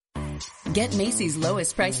Get Macy's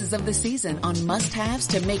lowest prices of the season on must-haves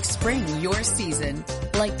to make spring your season.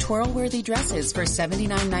 Like twirl-worthy dresses for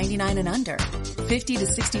 $79.99 and under. 50 to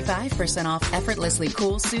 65% off effortlessly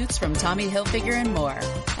cool suits from Tommy Hilfiger and more.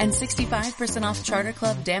 And 65% off Charter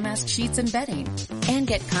Club damask sheets and bedding. And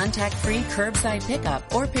get contact-free curbside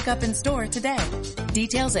pickup or pickup in store today.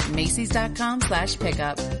 Details at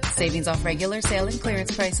Macys.com/pickup. Savings off regular sale and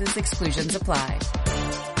clearance prices. Exclusions apply.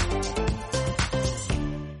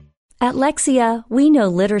 At Lexia, we know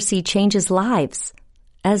literacy changes lives.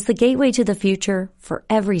 As the gateway to the future for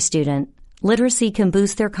every student, literacy can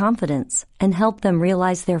boost their confidence and help them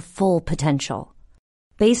realize their full potential.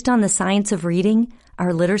 Based on the science of reading,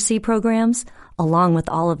 our literacy programs, along with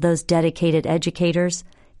all of those dedicated educators,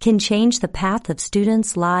 can change the path of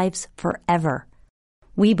students' lives forever.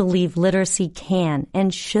 We believe literacy can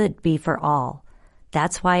and should be for all.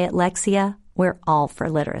 That's why at Lexia, we're all for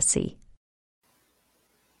literacy.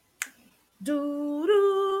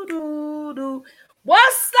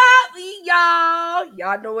 What's up, y'all?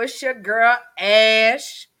 Y'all know it's your girl,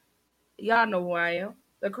 Ash. Y'all know who I am,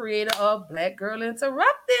 the creator of Black Girl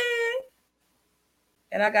Interrupted.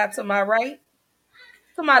 And I got to my right,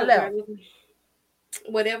 to my left.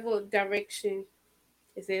 Whatever direction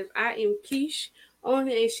it says, I am Keish,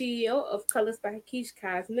 owner and CEO of Colors by Keish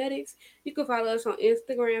Cosmetics. You can follow us on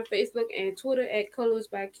Instagram, Facebook, and Twitter at Colors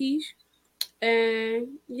by Keish.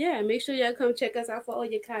 And yeah, make sure y'all come check us out for all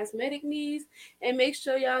your cosmetic needs. And make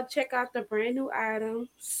sure y'all check out the brand new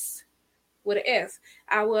items with an S.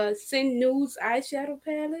 Our Sin Nudes eyeshadow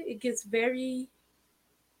palette. It gets very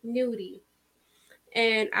nudie.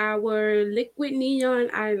 And our liquid neon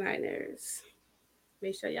eyeliners.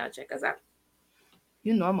 Make sure y'all check us out.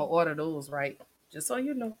 You know I'm going to order those, right? Just so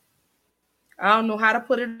you know. I don't know how to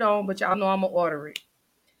put it on, but y'all know I'm going to order it.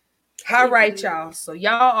 All right, y'all. So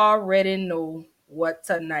y'all already know what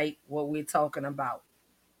we're talking about.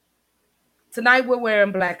 Tonight we're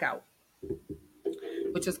wearing blackout,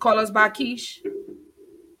 which is Colors by Keish.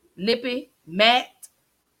 Lippy, matte.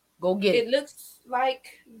 Go get it. It looks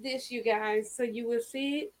like this, you guys. So you will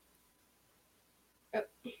see it.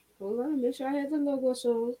 Hold on, make sure I have the logo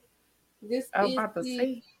shown. This I was is about to the...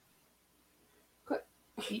 say.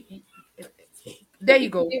 There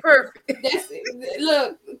you go. Perfect. That's it.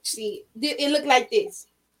 Look, see, it look like this.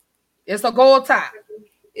 It's a gold top.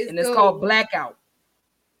 It's gold. Called Blackout.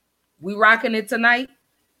 We rocking it tonight.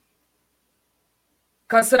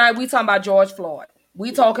 Because tonight we talking about George Floyd.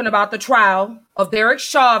 We talking about the trial of Derrick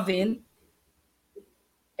Chauvin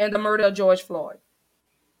and the murder of George Floyd.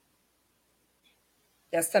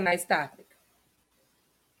 That's tonight's topic.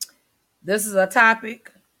 This is a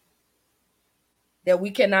topic that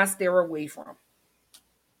we cannot steer away from.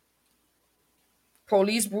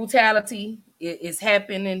 Police brutality is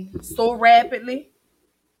happening so rapidly.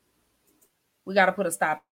 We got to put a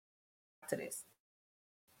stop to this.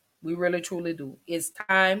 We really, truly do. It's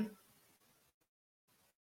time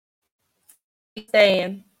to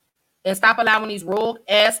stand and stop allowing these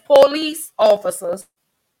rogue-ass police officers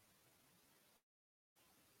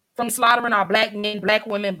from slaughtering our black men, black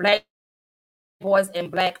women, black boys, and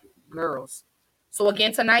black girls. So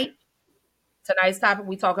again, tonight's topic,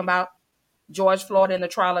 we talking about George Floyd and the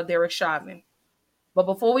trial of Derrick Chauvin. But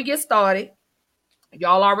before we get started,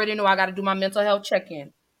 y'all already know I got to do my mental health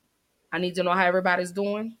check-in. I need to know how everybody's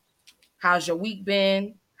doing. How's your week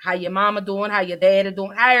been? How your mama doing? How your dad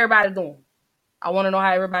doing? How everybody doing? I want to know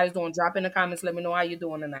how everybody's doing. Drop in the comments. Let me know how you're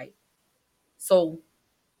doing tonight. So,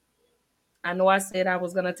 I know I said I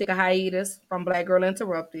was going to take a hiatus from Black Girl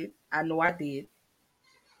Interrupted. I know I did.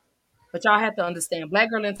 But y'all have to understand, Black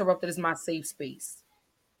Girl Interrupted is my safe space.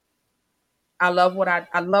 I love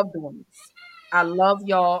doing this. I love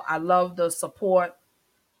y'all. I love the support.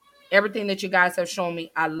 Everything that you guys have shown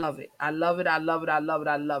me, I love it. I love it. I love it. I love it.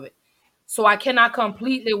 I love it. So I cannot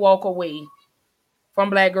completely walk away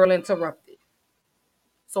from Black Girl Interrupted.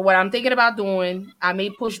 So what I'm thinking about doing, I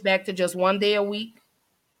may push back to just 1 day a week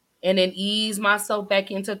and then ease myself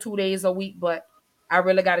back into 2 days a week, but I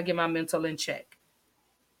really got to get my mental in check.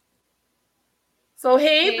 So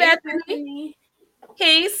hey Bethany.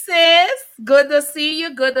 Hey sis. Good to see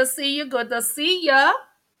you. Good to see you. Good to see ya.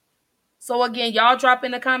 So again, y'all drop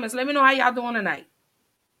in the comments. Let me know how y'all doing tonight.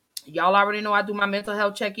 Y'all already know I do my mental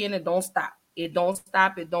health check-in. It don't stop. It don't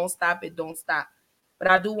stop. It don't stop. It don't stop.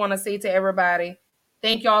 But I do want to say to everybody,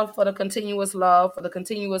 thank y'all for the continuous love, for the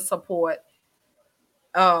continuous support.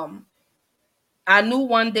 I knew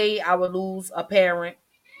one day I would lose a parent.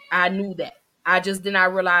 I knew that. I just did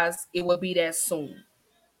not realize it would be that soon.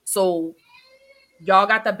 So y'all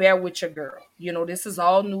got to bear with your girl. You know, this is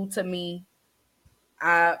all new to me.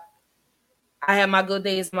 I have my good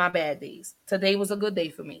days and my bad days. Today was a good day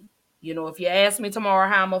for me. You know, if you ask me tomorrow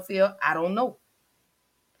how I'm going to feel, I don't know.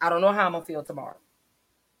 I don't know how I'm going to feel tomorrow.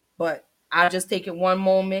 But I just take it one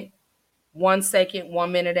moment, 1 second,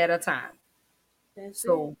 1 minute at a time.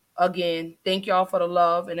 So, again, thank y'all for the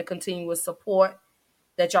love and the continuous support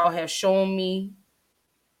that y'all have shown me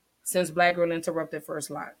since Black Girl Interrupted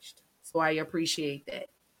first launched. So I appreciate that.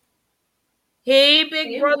 Hey,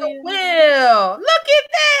 big brother Will. Look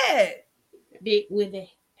at that. Big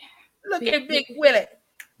Willie. Look at Big Willie.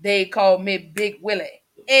 They call me Big Willie.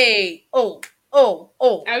 Hey, oh.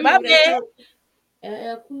 My man.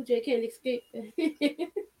 Cool J can't escape.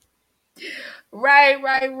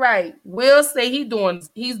 Right. Will say he's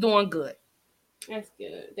doing good. That's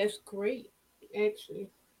good. That's great,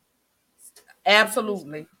 actually.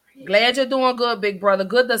 Absolutely. Glad you're doing good, big brother.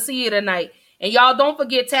 Good to see you tonight. And y'all don't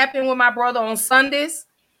forget, tap in with my brother on Sundays.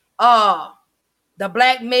 The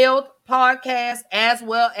Black Male podcast, as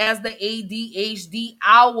well as the ADHD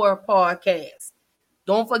Hour podcast.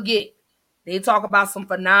 Don't forget, they talk about some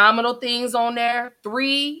phenomenal things on there.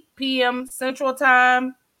 3 p.m. Central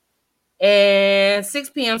Time and 6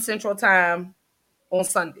 p.m. Central Time on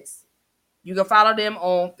Sundays. You can follow him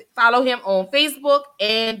on Facebook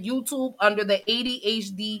and YouTube under the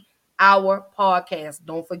ADHD Hour podcast.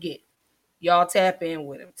 Don't forget. Y'all tap in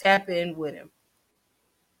with him.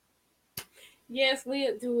 Yes, we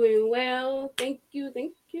are doing well. Thank you.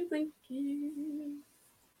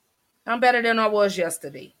 I'm better than I was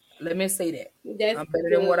yesterday. Let me say that. I'm better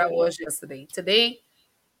than what I was yesterday. Today,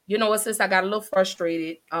 you know what, sis, I got a little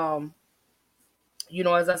frustrated. You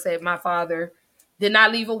know, as I said, my father did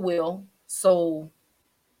not leave a will, so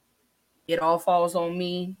it all falls on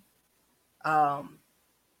me.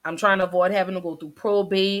 I'm trying to avoid having to go through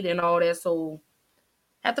probate and all that, so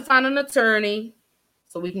I have to find an attorney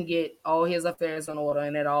so we can get all his affairs in order,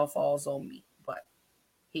 and it all falls on me. But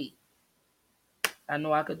hey, I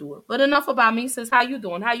know I could do it. But enough about me, sis. How you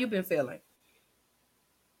doing? How you been feeling?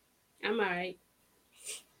 I'm all right.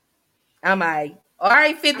 All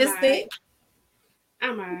right, 50 Cent.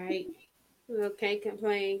 I'm all right. Can't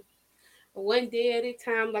complain. One day at a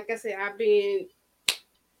time. Like I said, I've been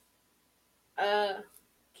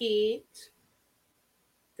kids,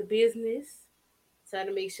 the business, trying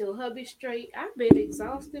to make sure hubby's straight. I've been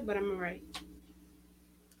exhausted, but I'm all right.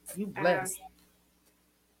 You blessed.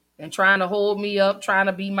 And trying to hold me up, trying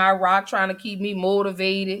to be my rock, trying to keep me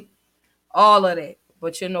motivated, all of that.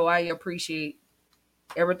 But you know, I appreciate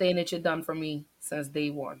everything that you've done for me since day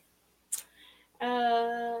one.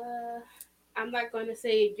 I'm not going to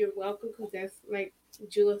say you're welcome because that's like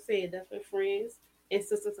Jewel said, that's what friends and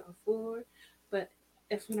sisters are for. But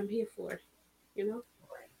that's what I'm here for, you know?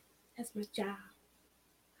 That's my job.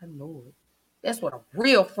 I know it. That's what a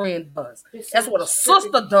real friend does. That's what a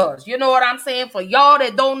sister does. You know what I'm saying? For y'all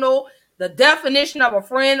that don't know the definition of a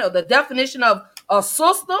friend or the definition of a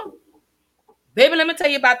sister, baby, let me tell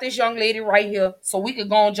you about this young lady right here so we can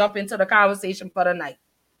go and jump into the conversation for the night.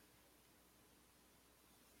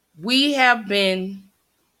 We have been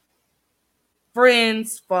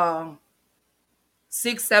friends for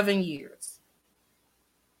 6-7 years.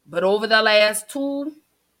 But over the last 2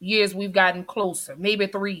 years, we've gotten closer. Maybe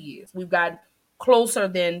 3 years. We've gotten closer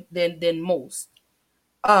than most.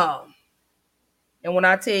 And when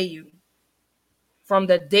I tell you, from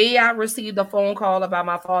the day I received a phone call about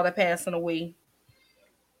my father passing away,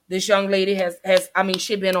 this young lady has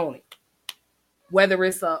she been on it. Whether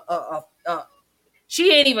it's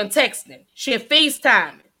she ain't even texting. She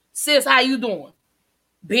FaceTiming. Sis, how you doing?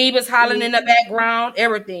 Baby's hollering in the background,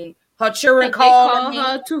 everything. Her children calling me.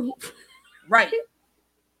 Her too. Right.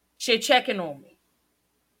 She checking on me.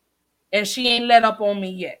 And she ain't let up on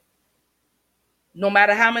me yet. No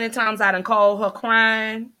matter how many times I done called her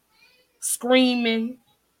crying, screaming,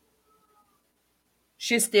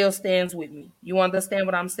 she still stands with me. You understand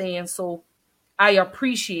what I'm saying? So I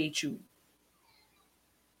appreciate you.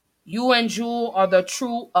 You and Jewel are the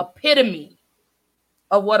true epitome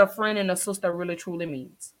of what a friend and a sister really truly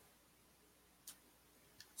means.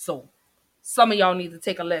 So some of y'all need to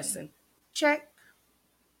take a lesson. Check.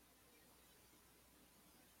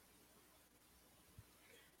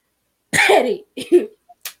 Petty.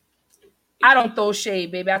 I don't throw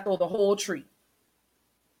shade, baby. I throw the whole tree.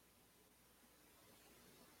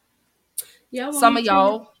 Some of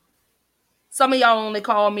y'all only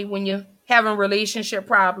call me when you're having relationship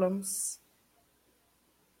problems.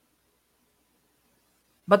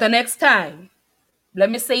 But the next time, let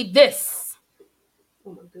me say this.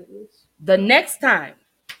 Oh my goodness. The next time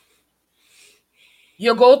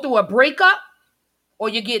you go through a breakup or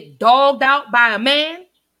you get dogged out by a man,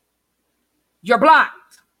 you're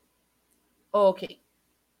blocked. Okay.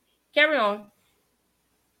 Carry on.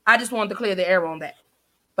 I just wanted to clear the air on that.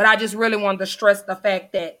 But I just really wanted to stress the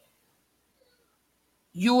fact that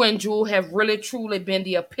you and Jewel have really truly been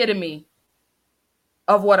the epitome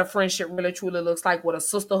of what a friendship really truly looks like, what a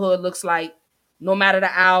sisterhood looks like. No matter the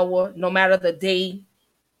hour, no matter the day,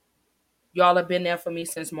 y'all have been there for me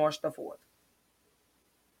since March the 4th.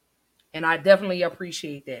 And I definitely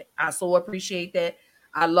appreciate that. I so appreciate that.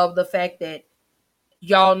 I love the fact that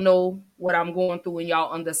y'all know what I'm going through and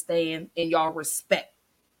y'all understand and y'all respect.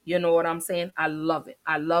 You know what I'm saying? I love it.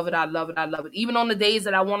 I love it. I love it. I love it. Even on the days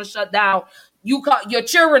that I want to shut down, your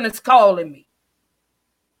children is calling me.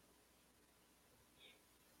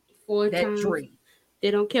 4 times. Dream. They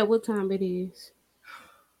don't care what time it is.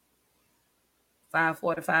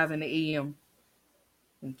 5:45 in the AM.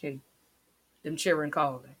 Okay. Them children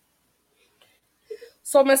calling.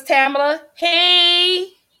 So, Miss Tamala, hey.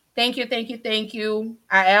 Thank you, thank you, thank you.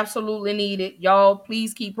 I absolutely need it. Y'all,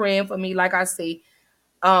 please keep praying for me. Like I say,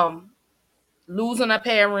 losing a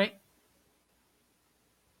parent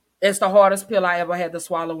is the hardest pill I ever had to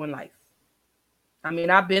swallow in life. I mean,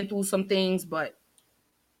 I've been through some things, but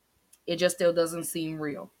it just still doesn't seem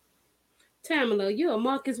real. Tamala, you're a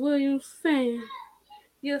Marcus Williams fan.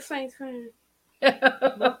 You're a Saints fan.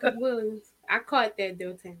 Marcus Williams. I caught that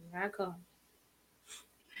though, Tamala. I caught it.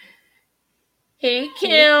 Hey,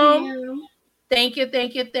 Kim. Hey, Kim. Thank you,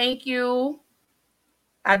 thank you, thank you.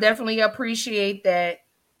 I definitely appreciate that.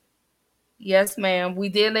 Yes, ma'am. We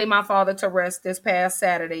did lay my father to rest this past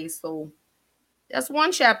Saturday, so that's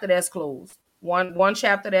one chapter that's closed. One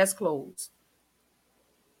chapter that's closed.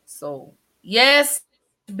 So yes,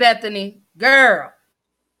 Bethany, girl,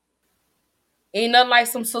 ain't nothing like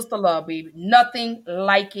some sister love, baby. Nothing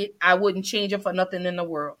like it. I wouldn't change it for nothing in the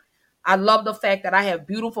world. I love the fact that I have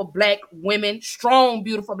beautiful black women, strong,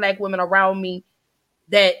 beautiful black women around me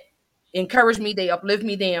that encourage me, they uplift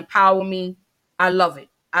me, they empower me. I love it.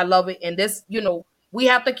 I love it. And this, we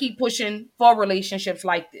have to keep pushing for relationships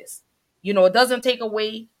like this. It doesn't take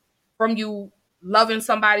away from you loving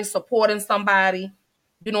somebody, supporting somebody.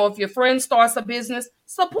 If your friend starts a business,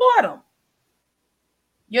 support them.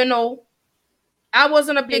 I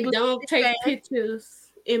wasn't a big And don't lipstick fan. take pictures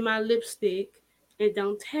in my lipstick and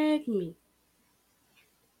don't tag me.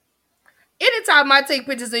 Anytime I take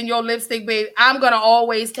pictures in your lipstick, baby, I'm gonna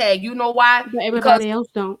always tag. You know why? But Because everybody else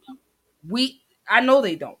don't. I know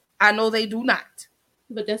they don't. I know they do not.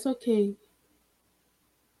 But that's okay.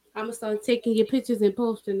 I'm gonna start taking your pictures and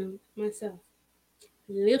posting them myself.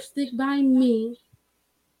 Lipstick by me.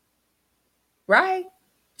 Right?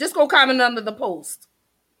 Just go comment under the post.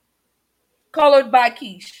 Colored by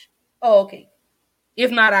Keish. Oh, okay.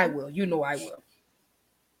 If not, I will. You know I will.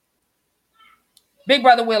 Big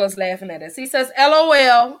Brother Will is laughing at us. He says,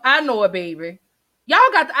 LOL. I know it, baby. Y'all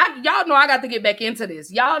know I got to get back into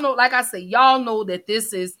this. Y'all know, like I say, y'all know that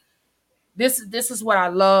this is what I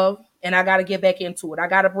love, and I got to get back into it. I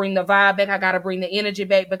got to bring the vibe back. I got to bring the energy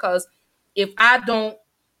back, because if I don't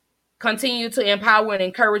continue to empower and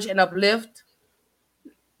encourage and uplift,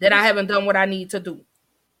 then I haven't done what I need to do.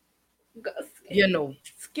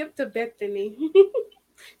 Skip to Bethany.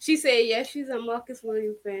 She said, yes, she's a Marcus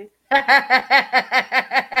Williams fan.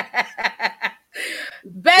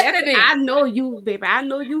 Bethany, I know you, baby. I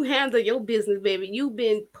know you handle your business, baby. You've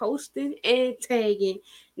been posting and tagging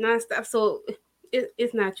nonstop. So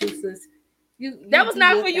it's not you, sis. That was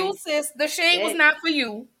not for you, sis. The shade was not for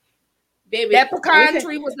you. Baby, that pecan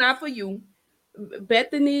tree was not for you.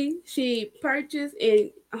 Bethany, she purchased,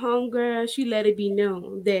 and homegirl, she let it be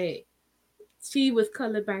known that she was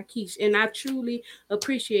colored by Keish, and I truly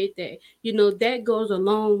appreciate that. That goes a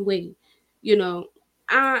long way.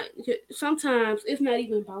 I sometimes it's not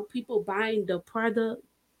even about people buying the product.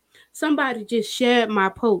 Somebody just shared my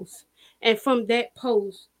post, and from that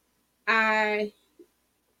post, they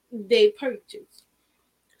purchased.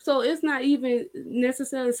 So it's not even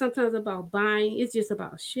necessarily sometimes about buying. It's just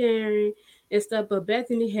about sharing and stuff. But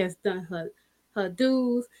Bethany has done her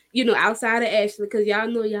dues, outside of Ashley, because y'all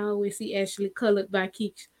know y'all always see Ashley colored by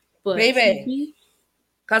Keish. But baby,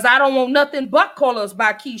 because I don't want nothing but colors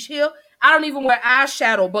by Keish Hill. I don't even wear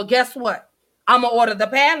eyeshadow, but guess what? I'm gonna order the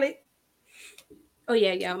palette. Oh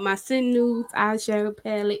yeah, y'all. My Sin Nudes eyeshadow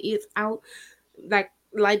palette is out. Like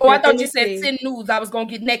Oh, I thought you said Sin Nudes. I was gonna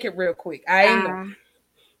get naked real quick. I ain't know.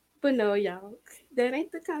 But no, y'all. That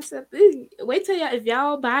ain't the concept. Wait till y'all, if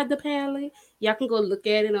y'all buy the palette, y'all can go look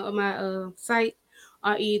at it on my site,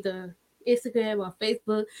 or either Instagram or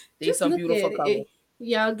Facebook. Just some beautiful colors.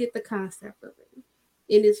 Y'all get the concept of it.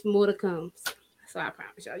 And it's more to come. So I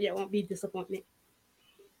promise y'all won't be disappointed.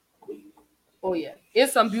 Oh yeah,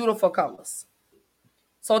 it's some beautiful colors.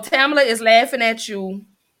 So Tamala is laughing at you.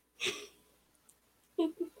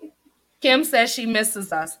 Kim says she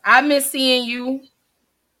misses us. I miss seeing you.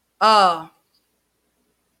 Uh,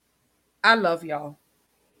 I love y'all.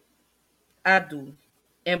 I do.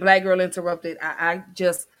 And Black Girl Interrupted, I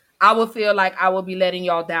would feel like I would be letting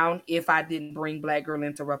y'all down if I didn't bring Black Girl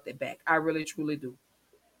Interrupted back. I really truly do.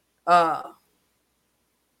 Uh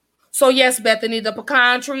so yes, Bethany, the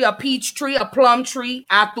pecan tree, a peach tree, a plum tree,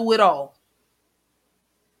 I threw it all.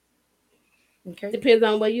 Okay. Depends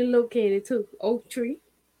on where you're located too. Oak tree,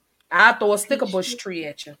 I throw a sticker peach bush tree, tree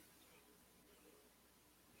at you.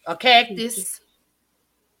 A peach. cactus.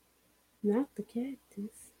 Not the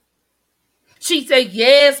cactus. She said,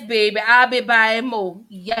 yes, baby, I'll be buying more.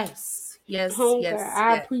 Yes, yes, Hunger. yes,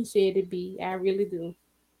 I yes. appreciate it, B. I really do.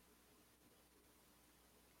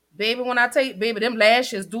 Baby, when I take baby, them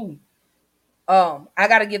lashes do. I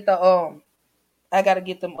gotta get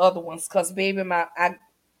them other ones because baby, I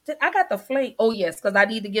got the flame. Oh yes, because I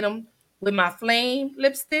need to get them with my flame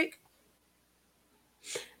lipstick.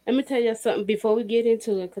 Let me tell you something before we get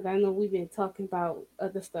into it, because I know we've been talking about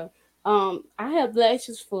other stuff. I have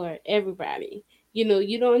lashes for everybody. You know,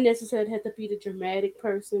 you don't necessarily have to be the dramatic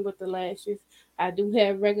person with the lashes. I do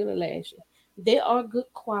have regular lashes. They are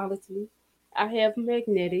good quality. I have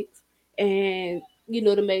magnetics, and you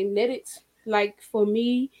know the magnetics, like for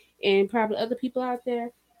me and probably other people out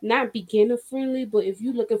there, not beginner friendly, but if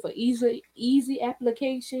you're looking for easy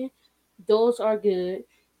application, those are good.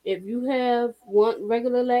 If you have want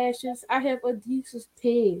regular lashes, I have adhesive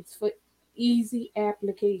pins for easy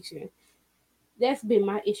application. That's been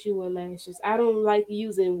my issue with lashes. I don't like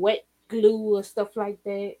using wet glue or stuff like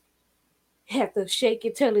that. Have to shake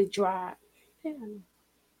it till it dry. Hell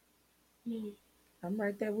no. I'm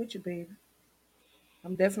right there with you, baby.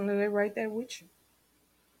 I'm definitely right there with you.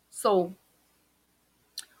 So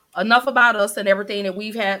enough about us and everything that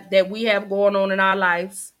we have going on in our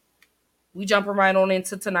lives. We jumping right on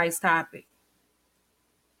into tonight's topic.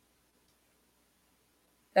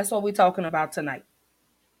 That's what we're talking about tonight.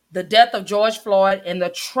 The death of George Floyd and the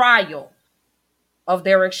trial of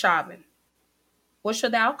Derrick Chauvin. What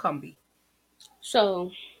should the outcome be?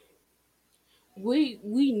 So we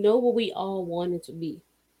know what we all want it to be.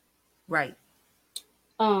 Right.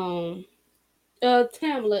 Um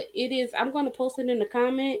Tamla, it is, I'm gonna post it in the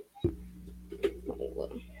comment.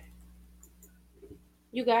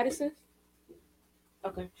 You got it, sis?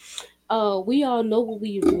 Okay. We all know what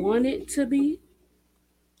we want it to be,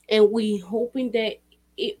 and we hoping that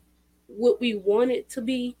it what we want it to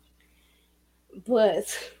be, but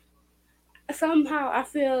somehow I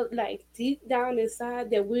feel like deep down inside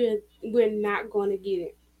that we're not going to get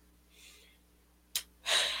it.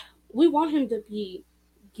 We want him to be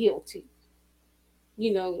guilty,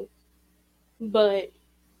 you know, but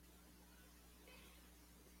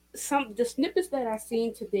some the snippets that I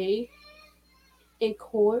seen today in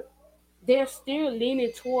court, they're still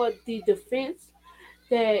leaning toward the defense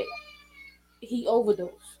that he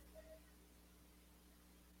overdosed.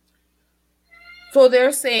 So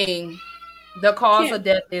they're saying the cause Can't of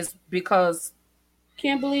death is because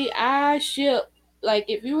Kimberly, I ship, like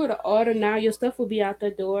if you were to order now, your stuff will be out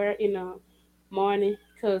the door in the morning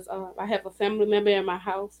because I have a family member in my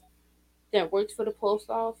house that works for the post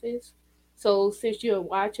office. So since you're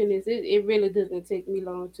watching this, it really doesn't take me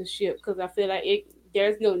long to ship because I feel like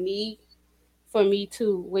there's no need for me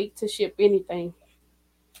to wait to ship anything.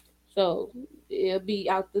 So it'll be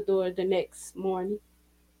out the door the next morning.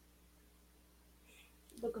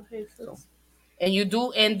 But go ahead, so. sis.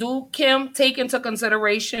 And do Kim take into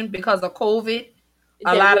consideration because of COVID,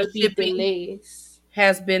 a There lot of will be shipping delays.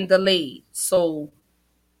 has been delayed. So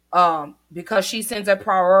because she sends a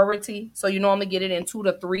priority, so you normally get it in 2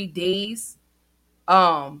 to 3 days.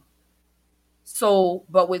 Um so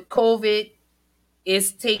but with COVID,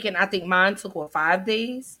 it's taken, I think mine took 5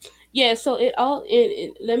 days. Yeah, so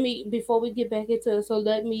let me, before we get back into it, so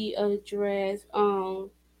let me address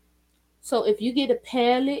so if you get a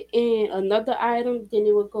pallet and another item, then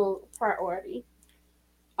it will go priority.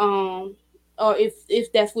 Um or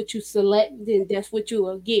if that's what you select, then that's what you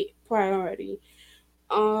will get priority.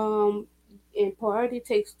 Um and priority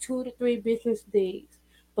takes 2 to 3 business days.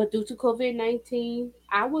 But due to COVID-19,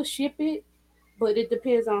 I will ship it, but it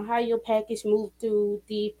depends on how your package moved through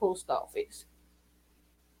the post office.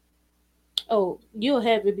 Oh, you'll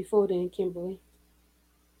have it before then, Kimberly.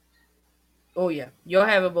 Oh yeah, you'll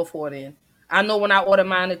have it before then. I know when I ordered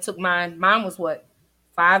mine, it took mine was what,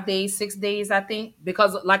 5 days, 6 days, I think,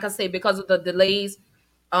 because like I say, because of the delays.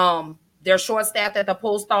 They're short staffed at the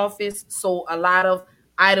post office, so a lot of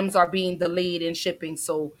items are being delayed in shipping.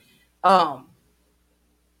 So um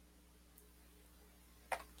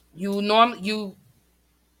You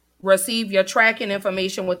receive your tracking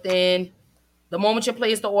information within the moment you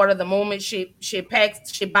place the order, the moment she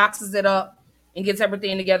boxes it up and gets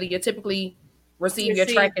everything together. You typically receive your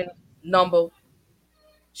tracking number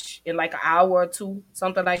in like an hour or two,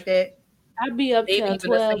 something like that. I'll be up Maybe till even the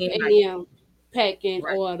 12 same night. a.m. packing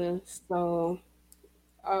Right. orders. So,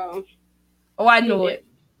 Oh, I knew it.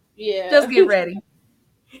 Yeah. Just get ready.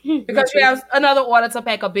 Because you have another order to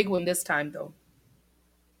pack, a big one this time, though.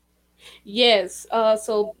 Yes.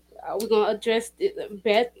 So we're gonna address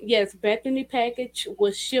it. Yes, Bethany package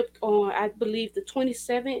was shipped on, I believe, the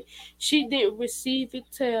 27th. She didn't receive it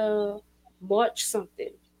till March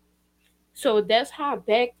something. So that's how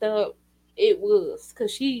backed up it was,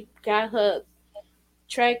 cause she got her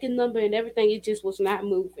tracking number and everything. It just was not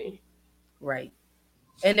moving. Right.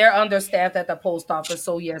 And they're understaffed at the post office,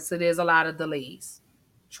 so yes, it is a lot of delays.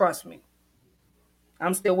 Trust me.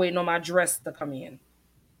 I'm still waiting on my dress to come in.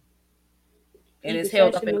 And Even it's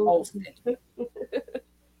held up in fashionable. Austin.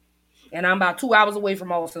 And I'm about 2 hours away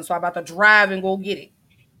from Austin, so I'm about to drive and go get it.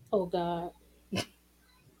 Oh God. As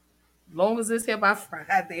long as it's here by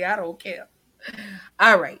Friday, I don't care.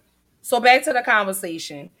 All right. So back to the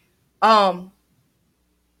conversation.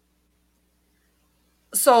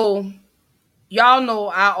 So y'all know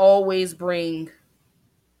I always bring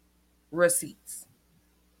receipts.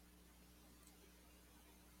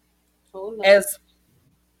 Hold on. As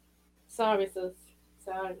Sorry, sis.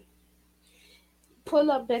 Sorry.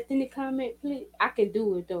 Pull up Bethany comment, please. I can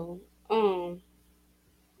do it though.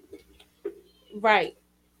 Right.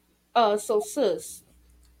 So sis,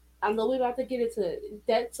 I know we're about to get into it.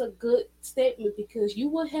 That's a good statement because you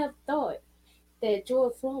would have thought that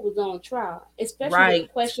George Floyd was on trial, especially with the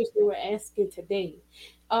right. questions they were asking today.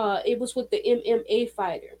 It was with the MMA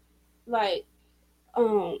fighter. Like,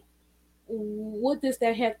 what does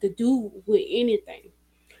that have to do with anything?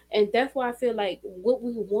 And that's why I feel like what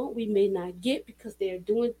we want, we may not get because they're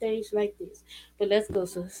doing things like this. But let's go,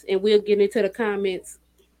 sis, and we'll get into the comments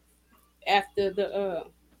after the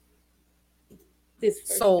this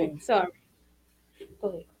first thing. So Sorry, go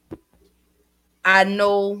ahead. I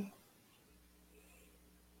know,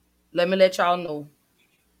 let me let y'all know.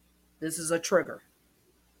 This is a trigger.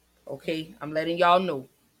 Okay? I'm letting y'all know.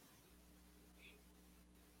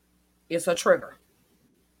 It's a trigger.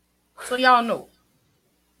 So y'all know.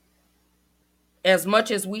 As much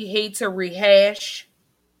as we hate to rehash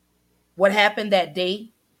what happened that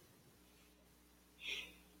day,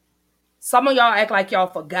 some of y'all act like y'all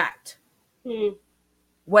forgot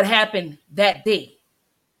what happened that day.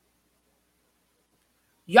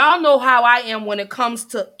 Y'all know how I am when it comes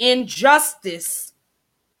to injustice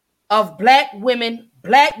of black women,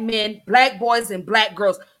 black men, black boys, and black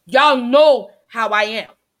girls. Y'all know how I am.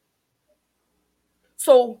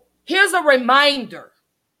 So here's a reminder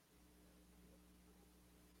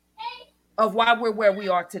of why we're where we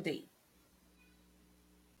are today.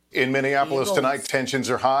 In Minneapolis tonight, tensions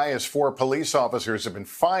are high as 4 police officers have been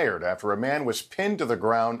fired after a man was pinned to the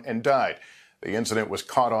ground and died. The incident was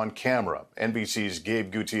caught on camera. NBC's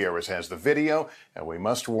Gabe Gutierrez has the video, and we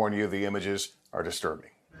must warn you, the images are disturbing.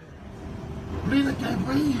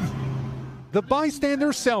 The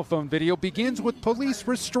bystander's cell phone video begins with police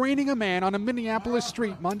restraining a man on a Minneapolis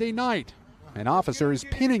street Monday night. An officer is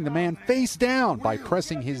pinning the man face down by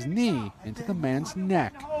pressing his knee into the man's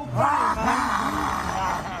neck.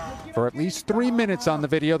 For at least 3 minutes on the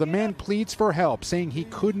video, the man pleads for help, saying he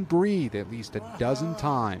couldn't breathe at least a dozen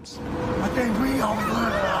times. I can't breathe,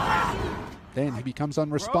 officer. Then he becomes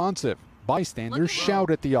unresponsive. Bystanders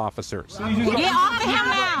shout at the officers. Get off of him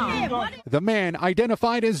now! The man,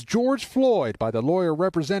 identified as George Floyd by the lawyer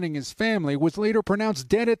representing his family, was later pronounced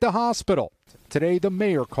dead at the hospital. Today, the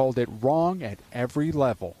mayor called it wrong at every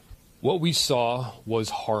level. What we saw was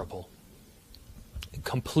horrible.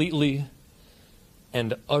 Completely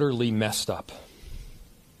and utterly messed up.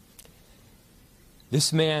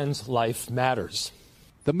 This man's life matters.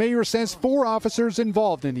 The mayor says 4 officers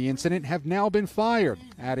involved in the incident have now been fired,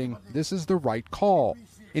 adding this is the right call.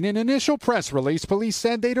 In an initial press release, police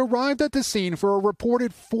said they'd arrived at the scene for a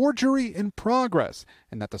reported forgery in progress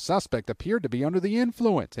and that the suspect appeared to be under the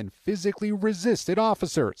influence and physically resisted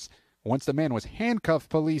officers. Once the man was handcuffed,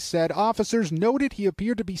 police said officers noted he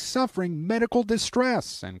appeared to be suffering medical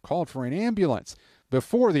distress and called for an ambulance.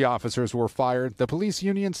 Before the officers were fired, the police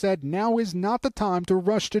union said now is not the time to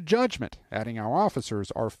rush to judgment, adding our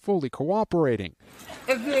officers are fully cooperating.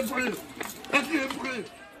 The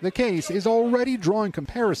case is already drawing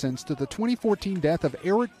comparisons to the 2014 death of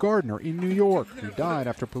Eric Gardner in New York, who died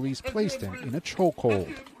after police placed him in a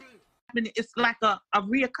chokehold. It's like a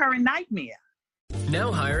reoccurring nightmare.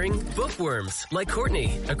 Now hiring bookworms like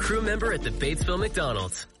Courtney, a crew member at the Batesville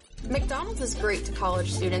McDonald's. McDonald's is great to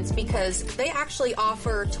college students because they actually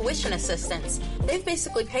offer tuition assistance. They've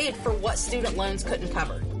basically paid for what student loans couldn't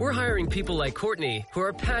cover. We're hiring people like Courtney who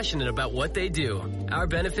are passionate about what they do. Our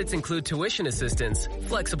benefits include tuition assistance,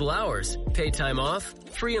 flexible hours, paid time off,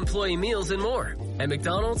 free employee meals, and more. At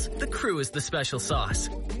McDonald's, the crew is the special sauce.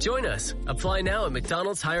 Join us. Apply now at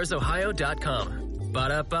mcdonaldshiresohio.com.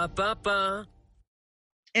 Ba-da-ba-ba-ba.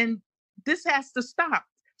 And this has to stop.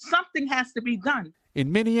 Something has to be done.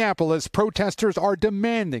 In Minneapolis, protesters are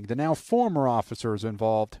demanding the now former officers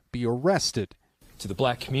involved be arrested. To the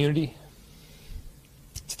black community,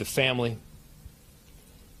 to the family,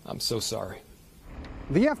 I'm so sorry.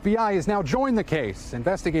 The FBI has now joined the case.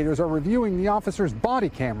 Investigators are reviewing the officers' body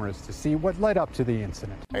cameras to see what led up to the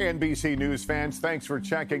incident. Hey, NBC News fans, thanks for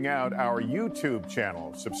checking out our YouTube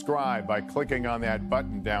channel. Subscribe by clicking on that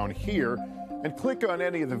button down here, and click on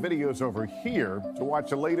any of the videos over here to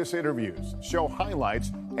watch the latest interviews, show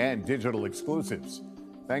highlights, and digital exclusives.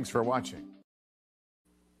 Thanks for watching.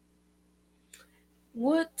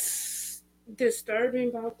 What's disturbing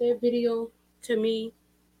about that video to me,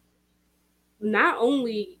 not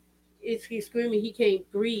only is he screaming he can't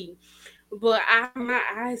breathe, but my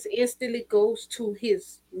eyes instantly goes to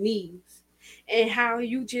his knees and how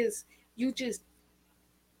you just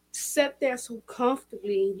sat there so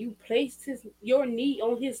comfortably and you placed your knee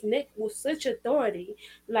on his neck with such authority.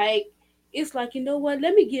 Like, it's like, you know what,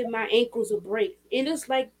 let me give my ankles a break. And it's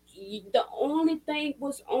like the only thing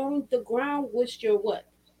was on the ground was your what?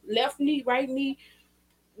 Left knee, right knee.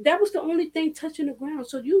 That was the only thing touching the ground.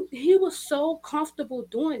 So he was so comfortable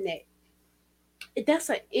doing that. That's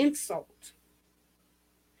an insult.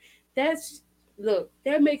 That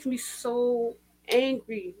makes me so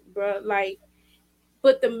angry, bro. Like,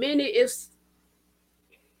 but the minute it's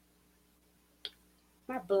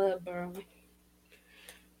my blood boiling.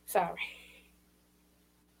 Sorry.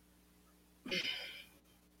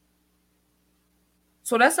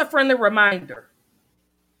 So that's a friendly reminder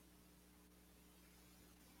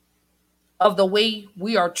of the way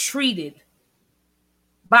we are treated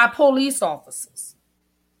by police officers.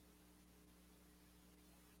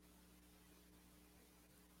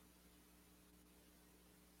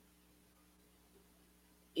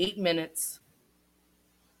 Eight minutes,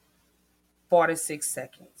 46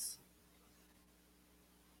 seconds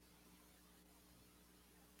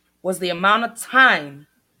was the amount of time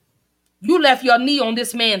you left your knee on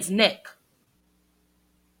this man's neck.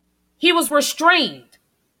 He was restrained.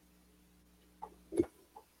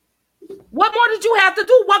 What more did you have to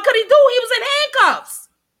do? What could he do? He was in handcuffs.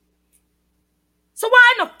 So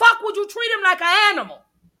why in the fuck would you treat him like an animal?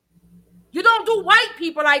 You don't do white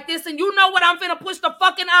people like this, and you know what? I'm finna push the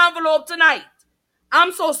fucking envelope tonight.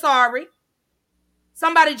 I'm so sorry.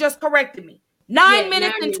 Somebody just corrected me. 9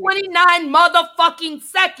 minutes and 29 motherfucking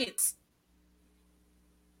seconds.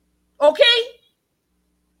 Okay?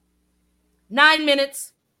 9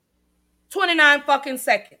 minutes, 29 fucking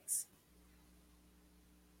seconds.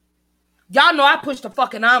 Y'all know I pushed the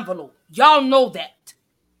fucking envelope. Y'all know that.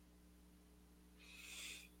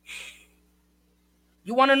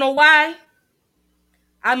 You want to know why?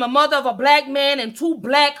 I'm a mother of a black man and 2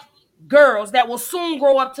 black girls that will soon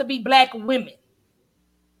grow up to be black women.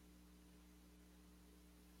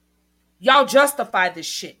 Y'all justify this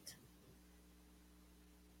shit.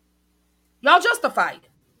 Y'all justify it.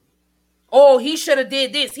 Oh, he should have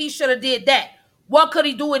did this. He should have did that. What could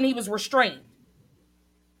he do when he was restrained?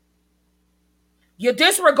 You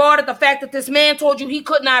disregarded the fact that this man told you he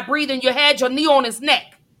could not breathe and you had your knee on his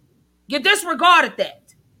neck. You disregarded that.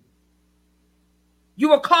 You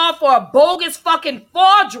were called for a bogus fucking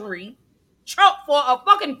forgery, for a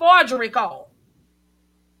fucking forgery call.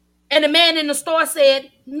 And the man in the store said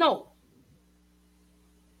no.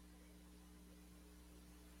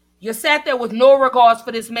 You sat there with no regards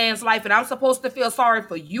for this man's life, and I'm supposed to feel sorry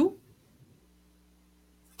for you?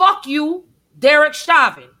 Fuck you, Derrick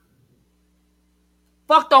Chauvin.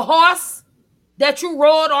 Fuck the horse that you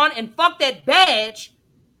rode on, and fuck that badge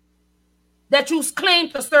that you claim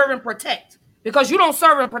to serve and protect. Because you don't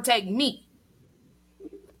serve and protect me.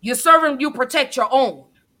 You serve and you protect your own.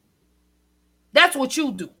 That's what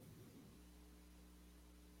you do.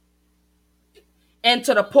 And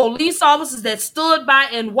to the police officers that stood by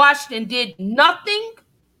and watched and did nothing,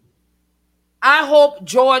 I hope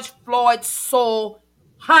George Floyd's soul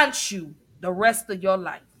haunts you the rest of your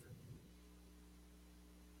life.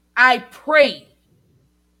 I pray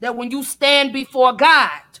that when you stand before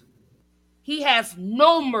God, He has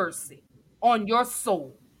no mercy on your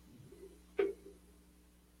soul.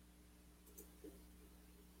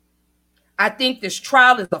 I think this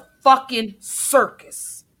trial is a fucking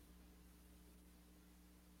circus.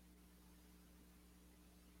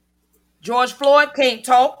 George Floyd can't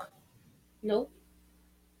talk. Nope.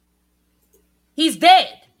 He's dead.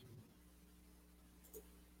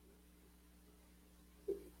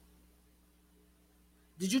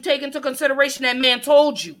 Did you take into consideration that man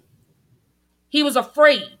told you? He was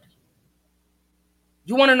afraid.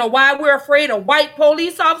 You want to know why we're afraid of white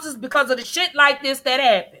police officers? Because of the shit like this that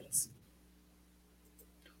happens.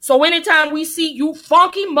 So anytime we see you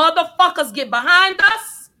funky motherfuckers get behind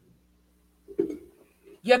us,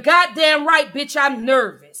 you're goddamn right, bitch, I'm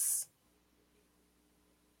nervous.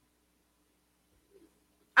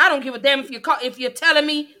 I don't give a damn if you're telling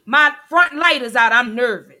me my front light is out, I'm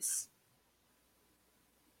nervous.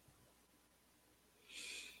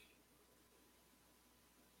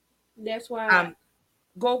 That's why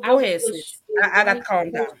go ahead, sis. I got to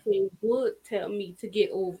calm down. Would tell me to get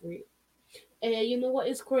over it. And you know what?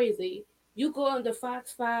 It's crazy. You go on the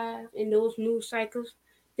Fox 5 and those news cycles,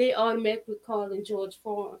 they automatically calling George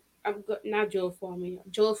Floyd.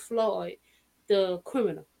 George Floyd, the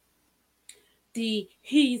criminal.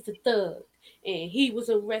 He's the thug, and he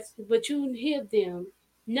was arrested. But you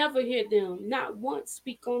never hear them, not once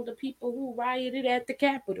speak on the people who rioted at the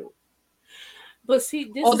Capitol. But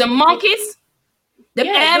see, the monkeys, the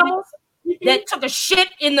animals that took a shit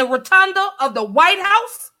in the rotunda of the White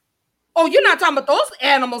House. Oh, you're not talking about those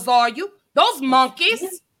animals, are you? Those monkeys?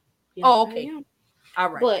 Yes, okay. All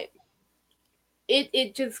right. But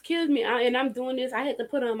it just kills me. And I'm doing this. I had to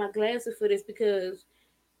put on my glasses for this because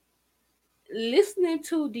listening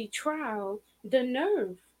to the trial, the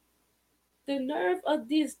nerve of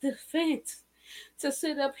this defense to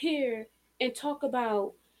sit up here and talk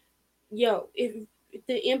about, if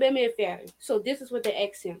the MMA fighter. So this is what they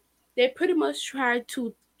asked him. They pretty much tried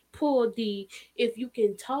to pull if you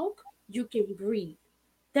can talk, you can breathe.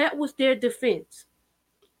 That was their defense.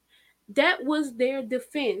 That was their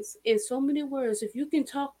defense in so many words. If you can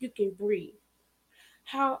talk, you can breathe.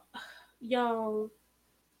 How, y'all,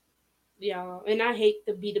 and I hate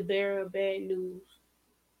to be the bearer of bad news.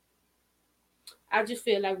 I just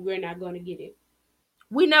feel like we're not going to get it.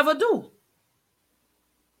 We never do.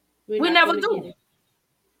 We never do.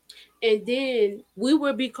 And then we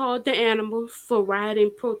will be called the animals for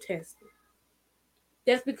rioting, protesting.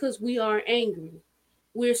 That's because we are angry.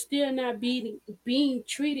 We're still not being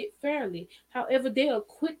treated fairly. However, they are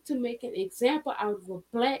quick to make an example out of a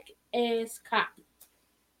black ass cop.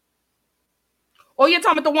 Oh, you're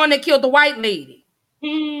talking about the one that killed the white lady?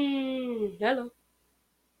 Hello.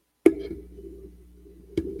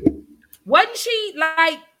 Wasn't she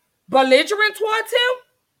like belligerent towards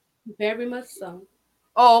him? Very much so.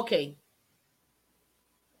 Oh, okay.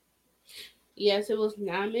 Yes, it was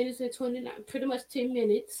 9 minutes and 29, pretty much 10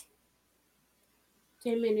 minutes.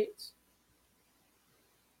 10 minutes.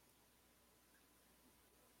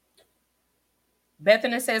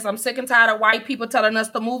 Bethany says, I'm sick and tired of white people telling us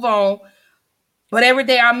to move on. But every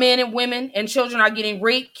day our men and women and children are getting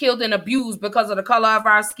raped, killed, and abused because of the color of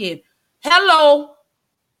our skin. Hello.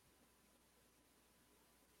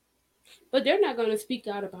 But they're not going to speak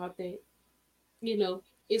out about that.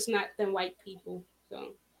 It's not them white people.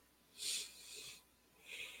 So,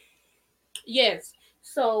 yes.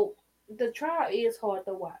 So, the trial is hard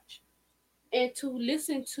to watch. And to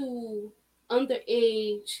listen to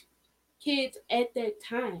underage kids at that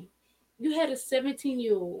time. You had a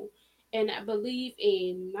 17-year-old and I believe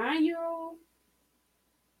a 9-year-old.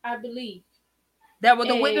 I believe. That were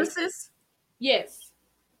the witnesses? Yes.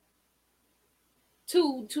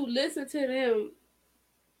 To listen to them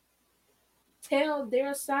tell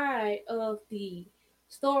their side of the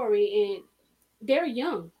story, and they're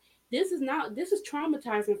young. This is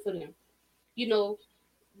traumatizing for them.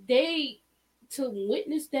 They to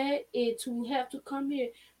witness that and to have to come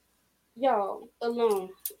here, y'all,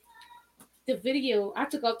 alone. The video, I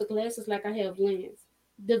took off the glasses like I have lens.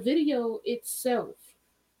 The video itself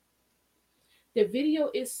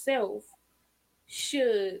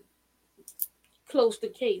should close the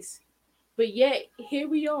case. But yet, here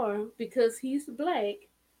we are, because he's black,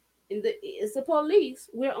 and it's the police,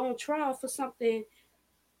 we're on trial for something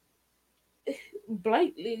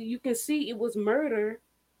blatantly. You can see it was murder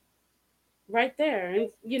right there. And,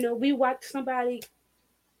 we watched somebody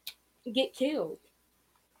get killed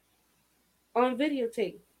on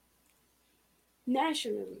videotape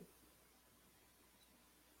nationally.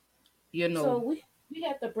 So we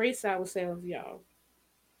have to brace ourselves, y'all.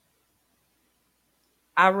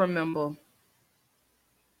 I remember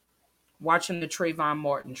watching the Trayvon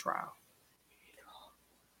Martin trial.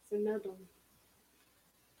 It's another one.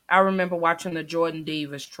 I remember watching the Jordan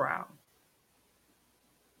Davis trial.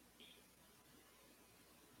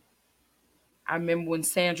 I remember when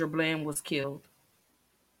Sandra Bland was killed.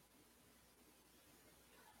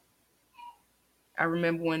 I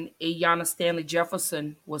remember when Ayanna Stanley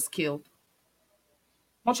Jefferson was killed.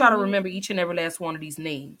 I want y'all to remember each and every last one of these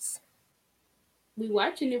names. We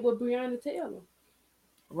watching it with Breonna Taylor.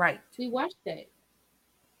 Right. We watched that.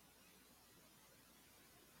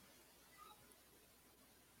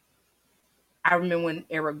 I remember when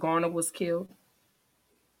Eric Garner was killed.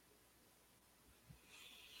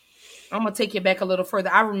 I'm going to take you back a little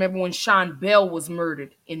further. I remember when Sean Bell was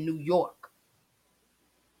murdered in New York.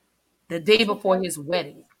 The day before his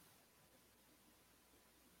wedding.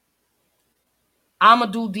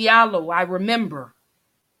 Amadou Diallo, I remember.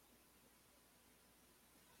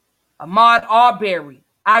 Ahmaud Arbery,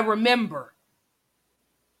 I remember.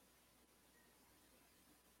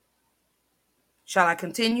 Shall I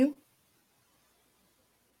continue?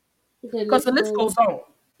 Because the list goes on.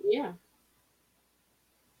 Yeah.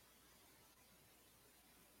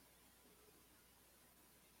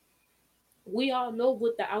 We all know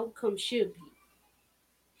what the outcome should be.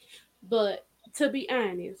 But to be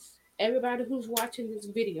honest, everybody who's watching this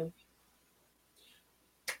video,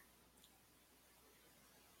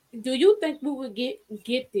 do you think we would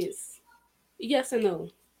get this? Yes or no?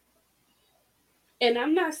 And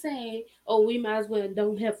I'm not saying, oh, we might as well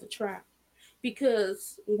don't have to try.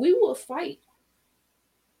 Because we will fight.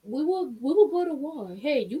 We will go to war.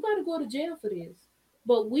 Hey, you gotta go to jail for this.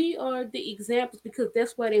 But we are the examples because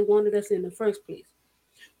that's why they wanted us in the first place.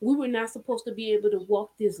 We were not supposed to be able to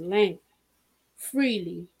walk this land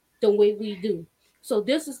freely the way we do. So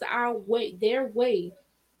this is our way, their way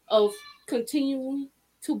of continuing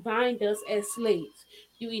to bind us as slaves.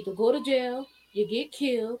 You either go to jail, you get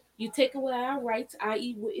killed, you take away our rights,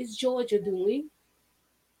 i.e., what is Georgia doing?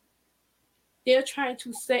 They're trying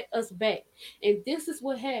to set us back. And this is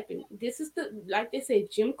what happened. This is like they said,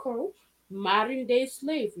 Jim Crow, modern day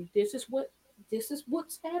slavery. This is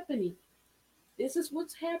what's happening. This is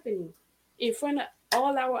what's happening in front of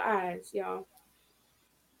all our eyes, y'all.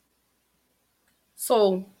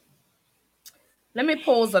 So let me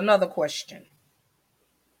pose another question.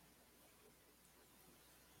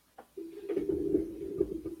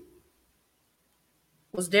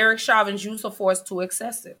 Was Derrick Chauvin's use of force too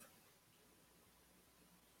excessive?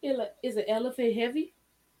 Is an elephant heavy?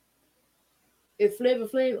 Is Flavor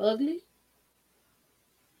Flav ugly?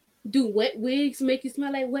 Do wet wigs make you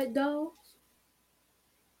smell like wet dogs?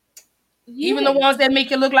 Yes. Even the ones that make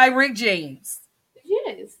you look like Rick James.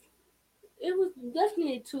 Yes. It was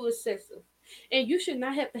definitely too excessive. And you should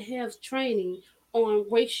not have to have training on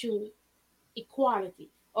racial equality.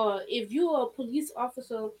 If you're a police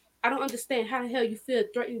officer, I don't understand how the hell you feel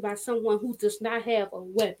threatened by someone who does not have a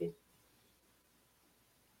weapon.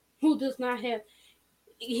 Who does not have...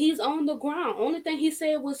 He's on the ground. Only thing he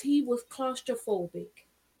said was he was claustrophobic.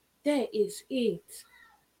 That is it.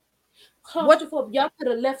 Claustrophobic. Y'all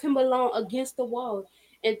could have left him alone against the wall.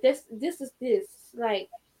 And this is this. Like,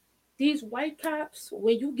 these white cops,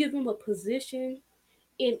 when you give them a position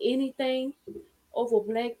in anything over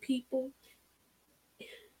black people,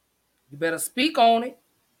 you better speak on it.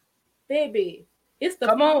 Baby, it's the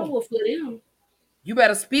power for them. You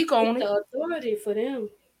better speak on it. The authority for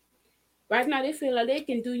them. Right now, they feel like they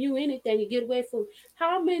can do you anything to get away from.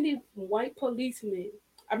 How many white policemen,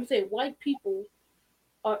 I'm saying white people,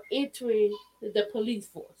 are entering the police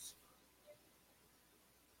force?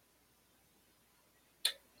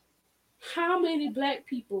 How many black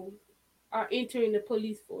people are entering the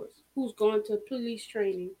police force? Who's going to police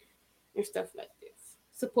training and stuff like this?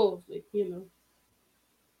 Supposedly, you know.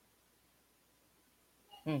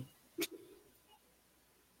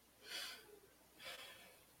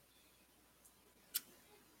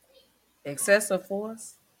 Excessive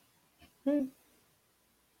force?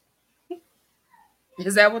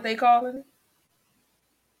 Is that what they call it?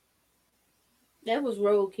 That was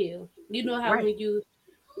roadkill. You know how when you,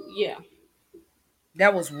 yeah.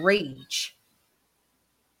 That was rage.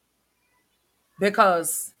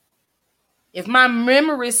 Because if my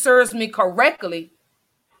memory serves me correctly,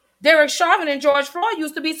 Derrick Chauvin and George Floyd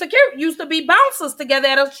used to be bouncers together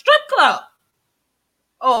at a strip club.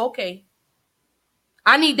 Oh, okay.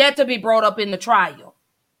 I need that to be brought up in the trial.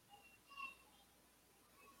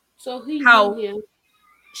 So he how knew him.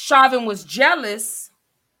 Chauvin was jealous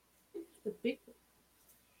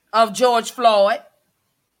of George Floyd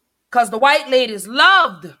because the white ladies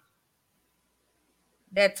loved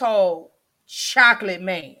that tall chocolate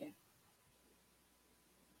man.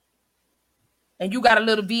 And you got a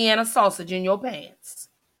little Vienna sausage in your pants.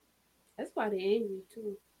 That's why they're angry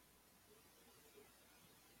too.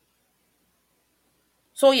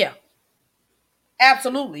 So yeah,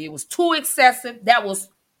 Absolutely. It was too excessive. That was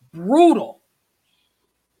brutal.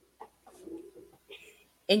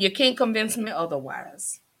 And you can't convince me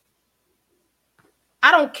otherwise.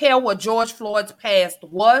 I don't care what George Floyd's past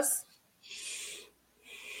was.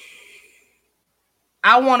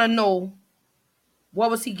 I want to know, what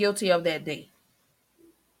was he guilty of that day?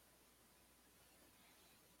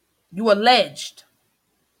 You alleged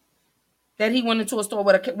that he went into a store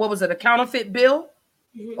with what was it, a counterfeit bill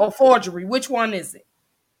or forgery? Which one is it?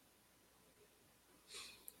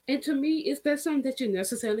 And to me, is that something that you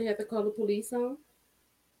necessarily have to call the police on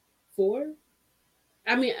for?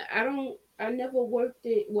 I mean, I never worked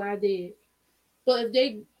it where I did. But if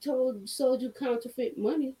they sold you counterfeit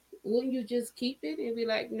money, wouldn't you just keep it and be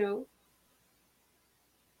like, no?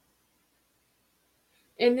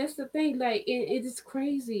 And that's the thing, like, it is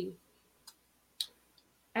crazy.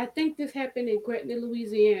 I think this happened in Gretna,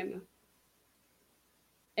 Louisiana,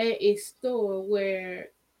 at a store where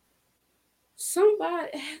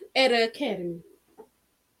somebody at an academy,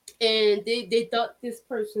 and they thought this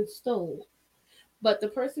person stole, but the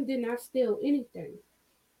person did not steal anything.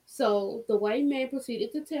 So the white man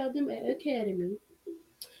proceeded to tell them at academy,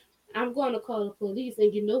 I'm going to call the police.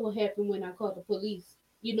 And you know what happened when I called the police?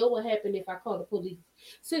 You know what happened if I call the police?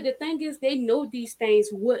 So the thing is, they know these things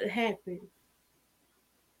would happen.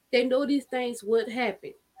 They know these things would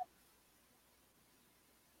happen.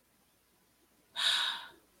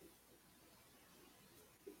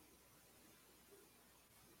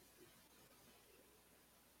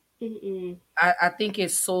 I think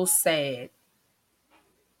it's so sad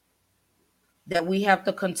that we have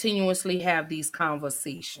to continuously have these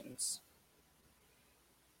conversations.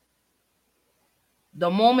 The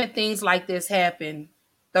moment things like this happen,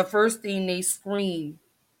 the first thing they scream,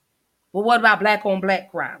 well, what about black on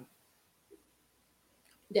black crime?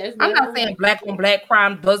 I'm not saying black on black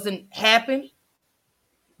crime doesn't happen,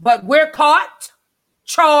 but we're caught,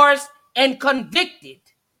 charged, and convicted.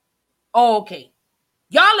 Oh, okay.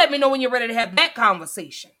 Y'all let me know when you're ready to have that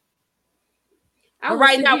conversation. But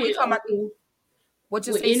right now we're talking about what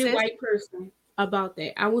you with say, any sis? white person about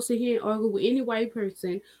that. I will sit here and argue with any white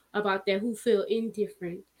person about that who feel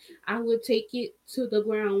indifferent. I will take it to the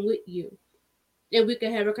ground with you, and we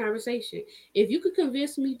can have a conversation. If you could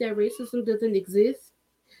convince me that racism doesn't exist,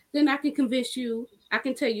 then I can convince you. I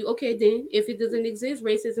can tell you, okay, then if it doesn't exist,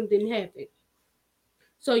 racism didn't happen.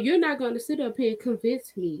 So you're not going to sit up here and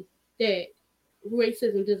convince me that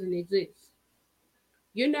racism doesn't exist.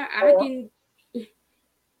 You're not. I can.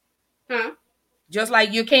 Huh? Just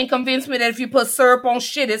like you can't convince me that if you put syrup on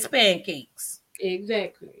shit, it's pancakes.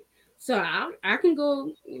 Exactly. So I can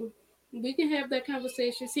go. We can have that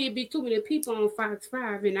conversation. See, it'd be too many people on Fox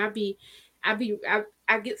 5, and I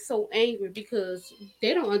get so angry because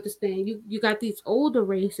they don't understand. You got these older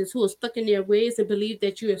races who are stuck in their ways and believe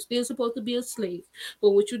that you are still supposed to be a slave. But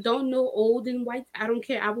what you don't know, old and white, I don't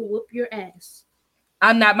care. I will whoop your ass.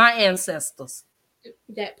 I'm not my ancestors.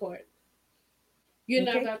 That part. You're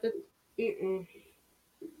Okay. not about to.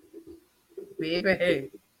 Baby,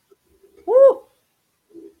 hey. Woo.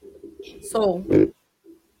 So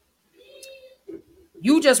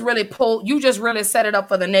you just really set it up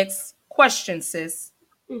for the next question, sis.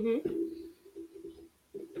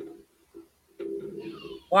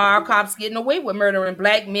 Why are cops getting away with murdering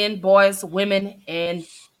black men, boys, women, and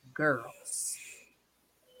girls?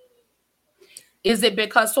 Is it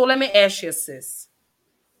because, so let me ask you, sis.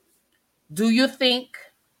 Do you think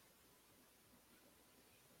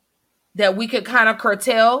that we could kind of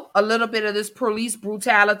curtail a little bit of this police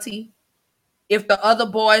brutality if the other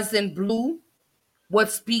boys in blue would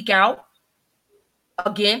speak out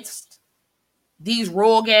against these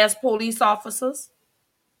rogue ass police officers?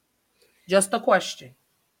 Just a question.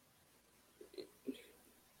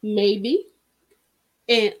 Maybe.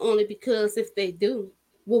 And only because if they do,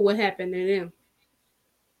 what would happen to them?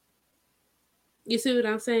 You see what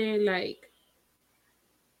I'm saying? Like,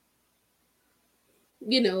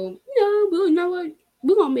 no, you know what?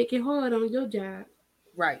 We're going to make it hard on your job.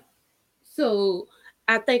 Right. So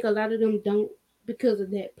I think a lot of them don't because of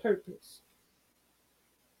that purpose.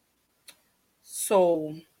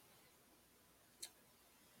 So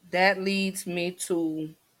that leads me to,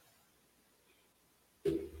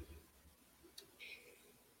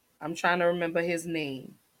 I'm trying to remember his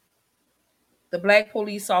name. The black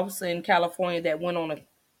police officer in California that went on a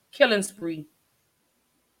killing spree,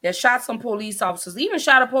 that shot some police officers, even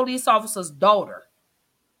shot a police officer's daughter.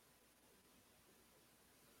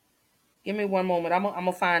 Give me one moment. I'm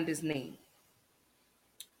gonna find his name.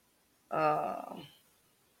 And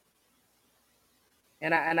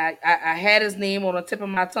I had his name on the tip of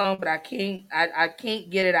my tongue, but I can't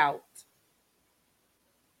get it out.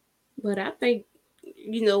 But I think,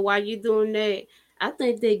 while you're doing that, I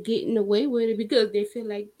think they're getting away with it because they feel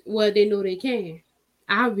like, well, they know they can.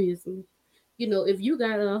 Obviously. If you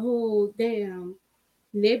got a whole damn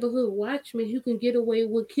neighborhood watchman who can get away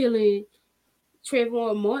with killing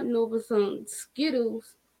Trayvon Martin over some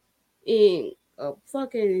Skittles and a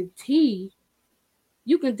fucking tea,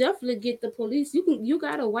 you can definitely get the police. You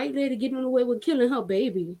got a white lady getting away with killing her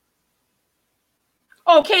baby.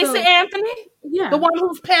 Oh, Casey So Anthony? yeah. The one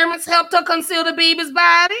whose parents helped her conceal the baby's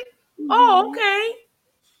body? Oh, okay.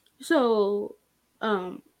 So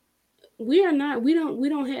we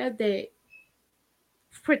don't have that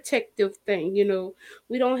protective thing,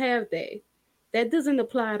 we don't have that doesn't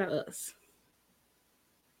apply to us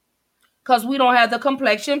because we don't have the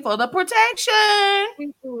complexion for the protection.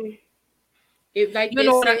 If like they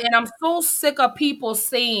say, and I'm so sick of people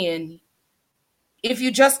saying, if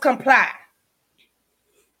you just comply.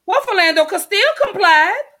 Well, Philando Castile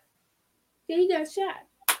complied. He got shot.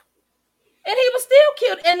 And he was still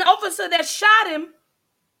killed. And the officer that shot him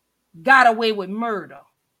got away with murder.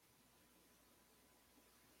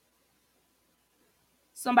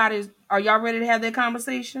 Are y'all ready to have that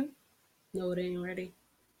conversation? No, they ain't ready.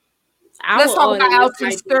 Let's talk about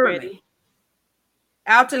Alton Sterling.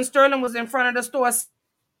 Alton Sterling was in front of the store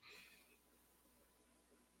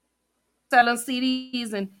selling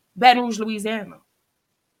CDs in Baton Rouge, Louisiana.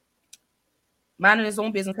 Minding his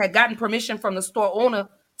own business, had gotten permission from the store owner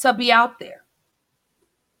to be out there.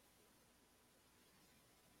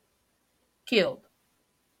 Killed.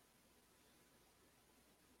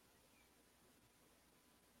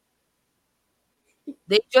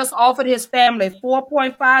 They just offered his family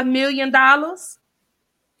 $4.5 million.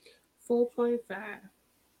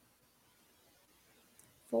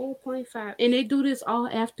 4.5. And they do this all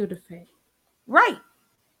after the fact. Right.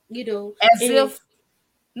 As if.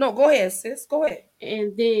 No, go ahead, sis. Go ahead.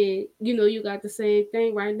 And then, you got the same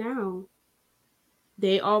thing right now.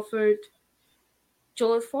 They offered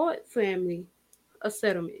George Floyd family a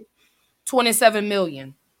settlement. $27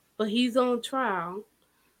 million. But he's on trial.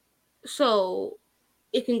 So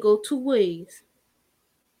it can go two ways.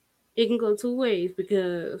 It can go two ways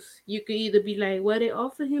because you could either be like, well, they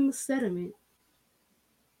offered him a settlement,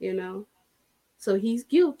 so he's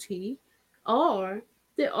guilty, or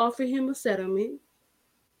they offer him a settlement.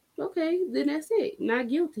 Okay, then that's it. Not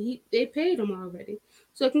guilty. They paid him already.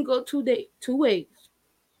 So it can go two ways.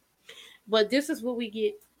 But this is what we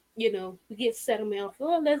get. We get settlement off.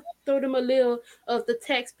 Oh, let's throw them a little of the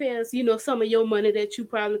taxpayers, some of your money that you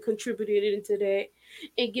probably contributed into that,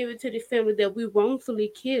 and give it to the family that we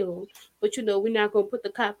wrongfully killed. But we're not gonna put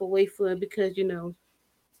the cop away for it because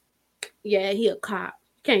yeah, he a cop.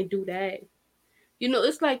 Can't do that.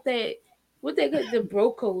 It's like that. What they got, the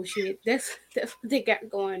bro code shit. That's what they got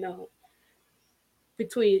going on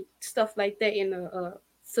between stuff like that and a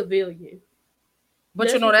civilian.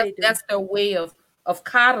 But that's their way of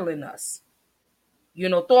coddling us.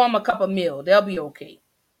 Throw them a couple mil, they'll be okay.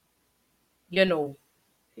 We never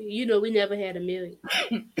had $1 million.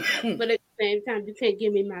 But at the same time, you can't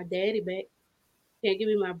give me my daddy back. You can't give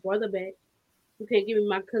me my brother back. You can't give me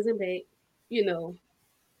my cousin back.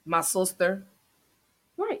 My sister.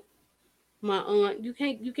 Right. My aunt. You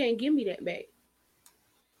can't give me that back.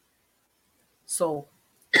 So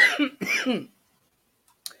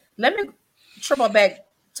let me triple back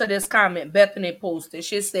to this comment Bethany posted.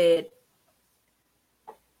 She said,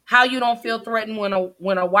 how you don't feel threatened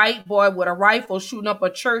when a white boy with a rifle shooting up a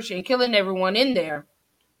church and killing everyone in there,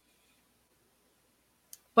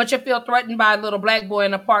 but you feel threatened by a little black boy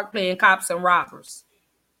in the park playing cops and robbers?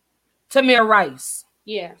 Tamir Rice.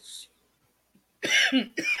 Yes.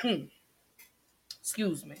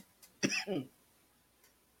 Excuse me.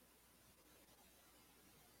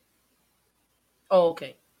 Oh,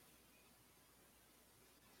 okay.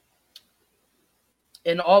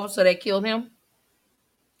 And the officer that killed him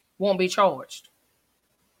won't be charged.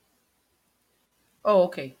 Oh,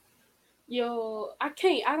 okay. Yo, I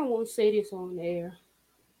don't want to say this on air,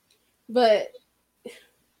 but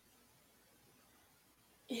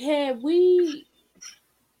have we,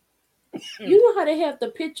 how they have the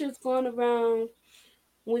pictures going around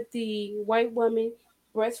with the white woman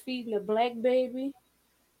breastfeeding a black baby?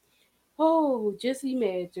 Oh, just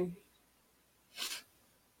imagine.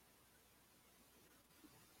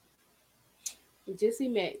 Just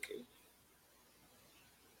imagine.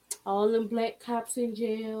 All them black cops in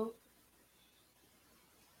jail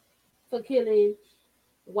for killing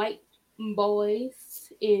white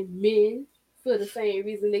boys and men for the same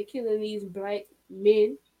reason they're killing these black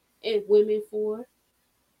men and women for.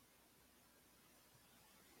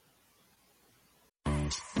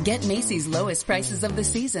 Get Macy's lowest prices of the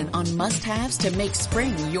season on must-haves to make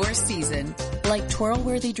spring your season. Like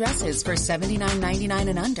twirl-worthy dresses for $79.99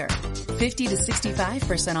 and under. 50 to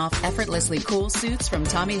 65% off effortlessly cool suits from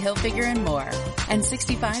Tommy Hilfiger and more. And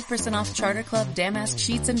 65% off Charter Club damask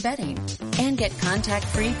sheets and bedding. And get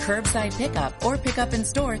contact-free curbside pickup or pickup in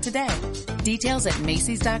store today. Details at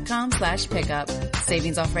Macys.com/pickup.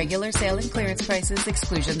 Savings off regular sale and clearance prices.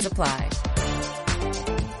 Exclusions apply.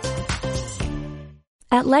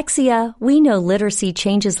 At Lexia, we know literacy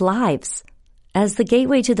changes lives. As the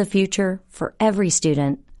gateway to the future for every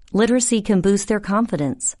student, literacy can boost their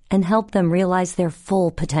confidence and help them realize their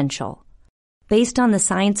full potential. Based on the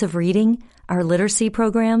science of reading, our literacy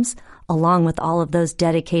programs, along with all of those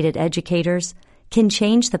dedicated educators, can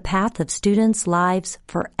change the path of students' lives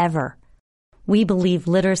forever. We believe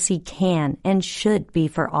literacy can and should be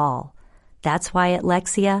for all. That's why at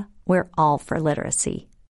Lexia, we're all for literacy.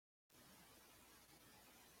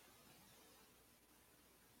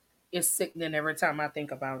 It's sickening every time I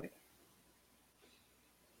think about it.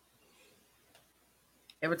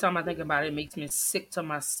 Every time I think about it, it makes me sick to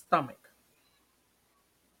my stomach.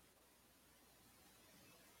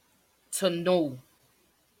 To know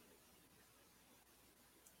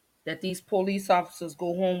that these police officers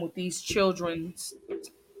go home with these children's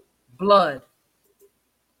blood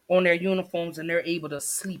on their uniforms and they're able to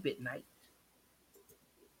sleep at night.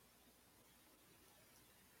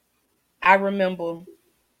 I remember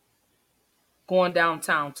going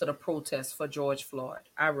downtown to the protest for George Floyd.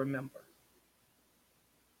 I remember.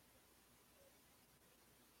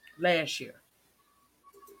 Last year.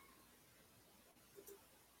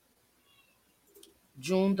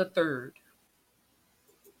 June the 3rd,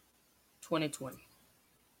 2020.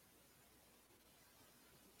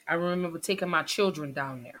 I remember taking my children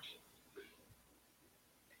down there.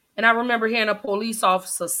 And I remember hearing a police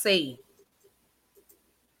officer say,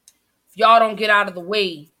 if y'all don't get out of the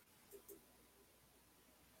way,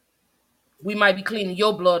 we might be cleaning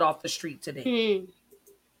your blood off the street today.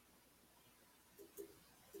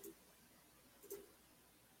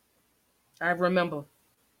 I remember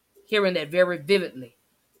hearing that very vividly.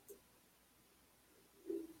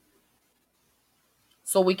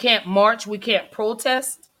 So we can't march, we can't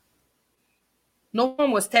protest. No one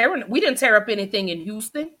was tearing. We didn't tear up anything in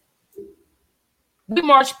Houston. We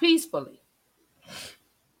marched peacefully.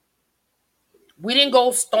 We didn't go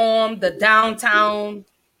storm the downtown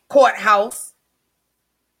courthouse.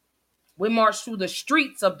 We marched through the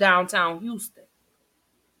streets of downtown Houston.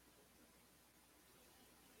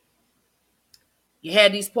 You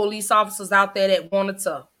had these police officers out there that wanted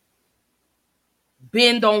to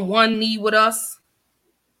bend on one knee with us.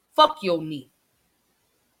 Fuck your knee.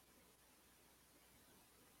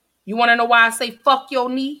 You want to know why I say fuck your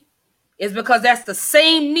knee? It's because that's the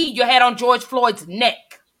same knee you had on George Floyd's neck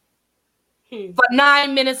for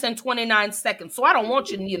 9 minutes and 29 seconds. So I don't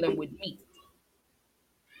want you kneeling with me.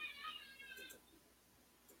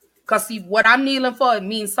 Because see, what I'm kneeling for, it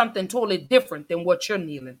means something totally different than what you're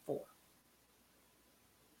kneeling for.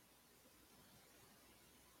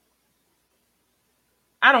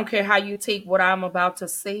 I don't care how you take what I'm about to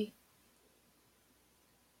say.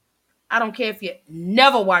 I don't care if you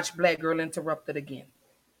never watch Black Girl Interrupted again.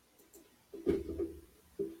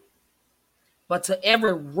 But to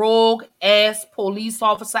every rogue-ass police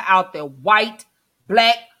officer out there, white,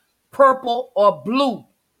 black, purple, or blue,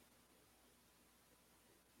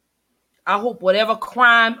 I hope whatever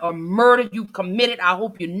crime or murder you committed, I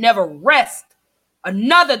hope you never rest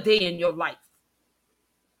another day in your life.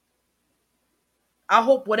 I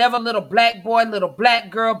hope whatever little black boy, little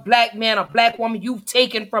black girl, black man, or black woman you've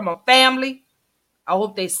taken from a family, I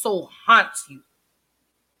hope their soul haunts you.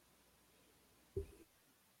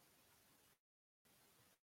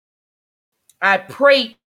 I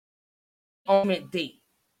pray on that day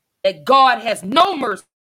that God has no mercy.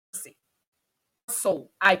 So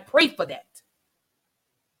I pray for that.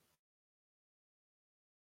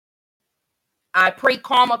 I pray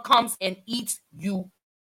karma comes and eats you.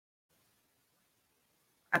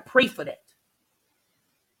 I pray for that.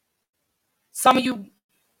 Some of you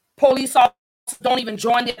police officers don't even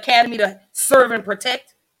join the academy to serve and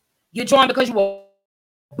protect. You join because you were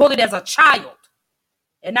bullied as a child.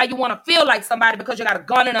 And now you want to feel like somebody because you got a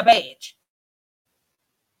gun and a badge.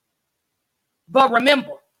 But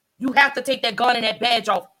remember, you have to take that gun and that badge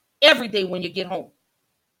off every day when you get home.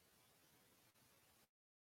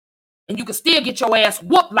 And you can still get your ass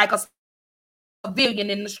whooped like a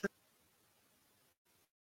civilian in the street.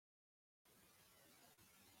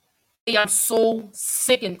 I'm so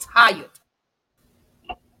sick and tired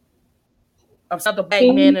of another black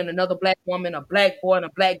man and another black woman, a black boy and a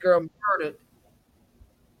black girl murdered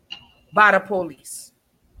by the police.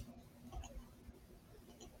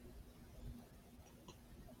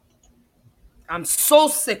 I'm so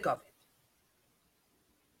sick of it.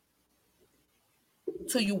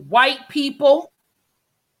 To you white people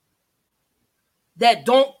that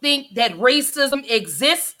don't think that racism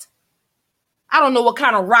exists, I don't know what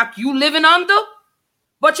kind of rock you living under,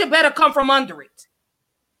 but you better come from under it.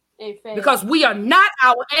 Because we are not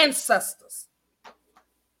our ancestors.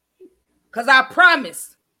 Because I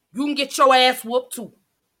promise you can get your ass whooped too.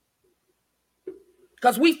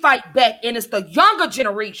 Because we fight back, and it's the younger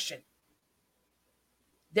generation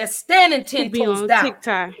that's standing 10 toes down.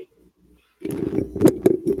 TikTok.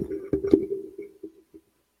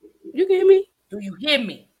 You can hear me? Do you hear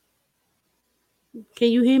me? Can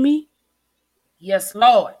you hear me? Yes,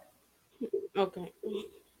 Lord. Okay.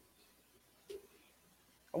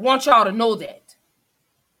 I want y'all to know that.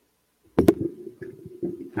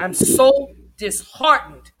 I'm so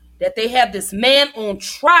disheartened that they have this man on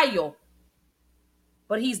trial,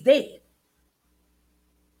 but he's dead.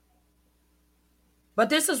 But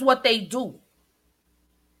this is what they do.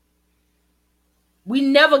 We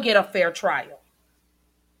never get a fair trial.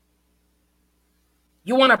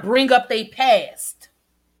 You want to bring up their past.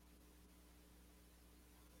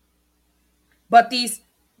 But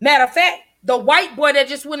matter of fact, the white boy that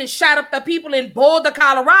just went and shot up the people in Boulder,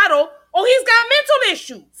 Colorado, he's got mental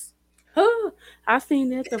issues. Oh, I seen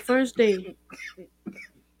that the first day.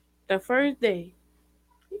 The first day.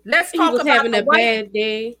 Let's talk about having a bad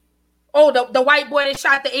day. Oh, the white boy that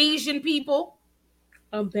shot the Asian people.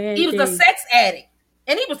 A bad day. He was a sex addict,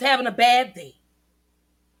 and he was having a bad day.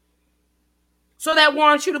 So that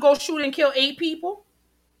warrants you to go shoot and kill 8 people?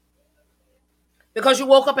 Because you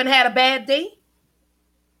woke up and had a bad day?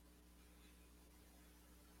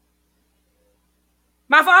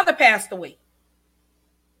 My father passed away.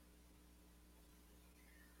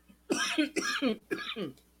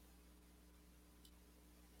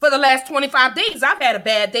 For the last 25 days, I've had a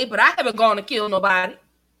bad day, but I haven't gone to kill nobody.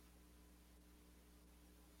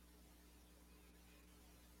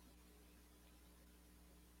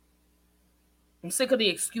 I'm sick of the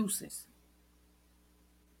excuses.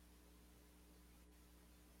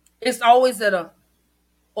 It's always that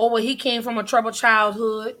well, he came from a troubled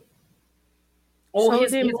childhood. Or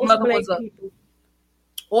his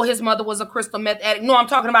mother was a crystal meth addict. No, I'm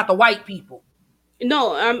talking about the white people.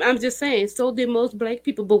 No, I'm just saying, so did most black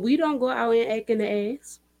people, but we don't go out and act in the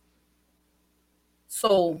ass.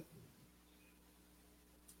 So,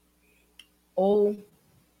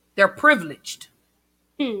 they're privileged.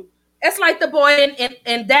 It's like the boy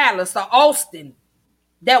in Dallas or Austin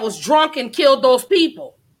that was drunk and killed those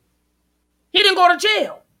people. He didn't go to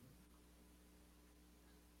jail.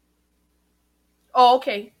 Oh,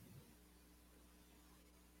 okay.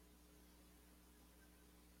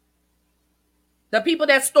 The people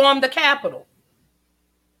that stormed the Capitol.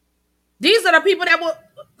 These are the people that were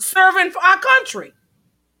serving for our country.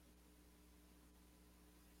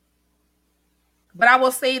 But I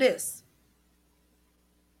will say this.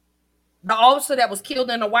 The officer that was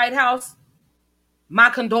killed in the White House, my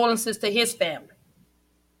condolences to his family.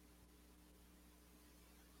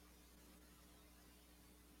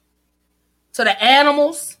 To the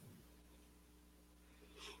animals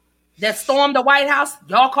that stormed the White House,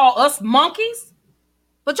 y'all call us monkeys?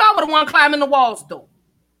 But y'all were the one climbing the walls, though.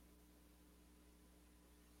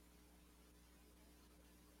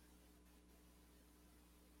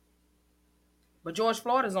 But George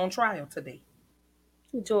Floyd is on trial today.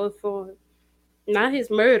 George Floyd. Not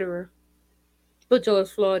his murderer. But George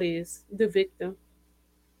Floyd is the victim.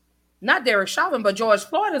 Not Derrick Chauvin, but George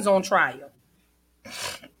Floyd is on trial.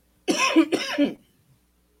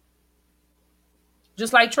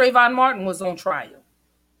 Just like Trayvon Martin was on trial.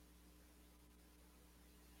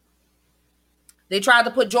 They tried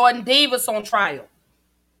to put Jordan Davis on trial.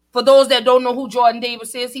 For those that don't know who Jordan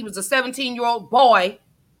Davis is, he was a 17-year-old boy,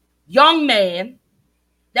 young man,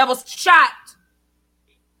 that was shot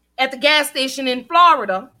at the gas station in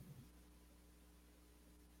Florida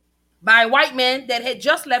by a white man that had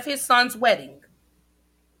just left his son's wedding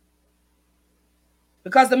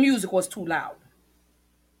because the music was too loud.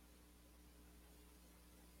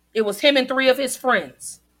 It was him and 3 of his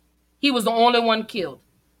friends. He was the only one killed.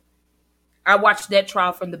 I watched that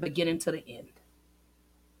trial from the beginning to the end.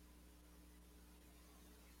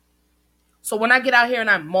 So when I get out here and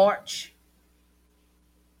I march,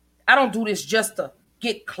 I don't do this just to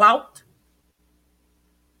get clout.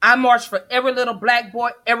 I march for every little black boy,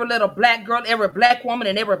 every little black girl, every black woman,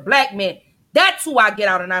 and every black man. That's who I get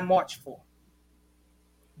out and I march for.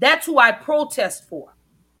 That's who I protest for.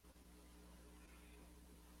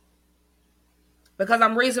 because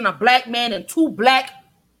I'm raising a black man and 2 black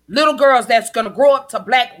little girls that's going to grow up to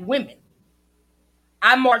black women.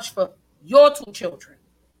 I march for your 2 children.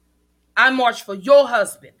 I march for your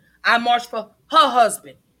husband. I march for her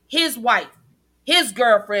husband, his wife, his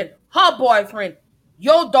girlfriend, her boyfriend,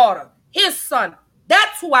 your daughter, his son.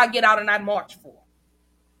 That's who I get out and I march for.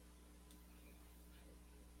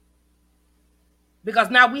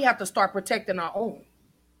 Because now we have to start protecting our own.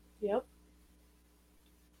 Yep.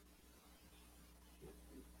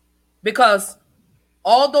 Because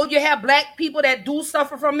although you have black people that do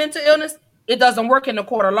suffer from mental illness, it doesn't work in the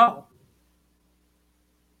court of law.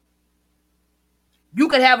 You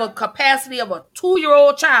could have a capacity of a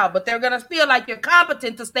 2-year-old child, but they're going to feel like you're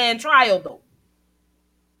competent to stand trial, though.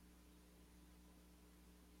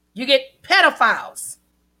 You get pedophiles.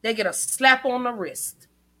 They get a slap on the wrist.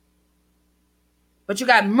 But you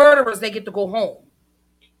got murderers, they get to go home.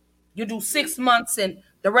 You do 6 months and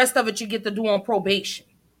the rest of it you get to do on probation.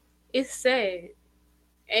 It's sad.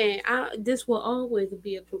 And this will always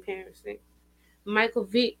be a comparison. Michael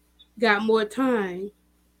Vick got more time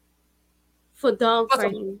for dog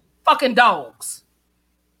fighting. Fucking dogs.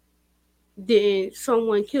 Than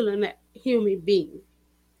someone killing a human being.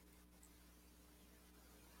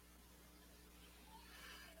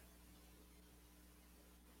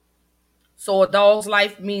 So a dog's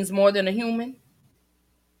life means more than a human?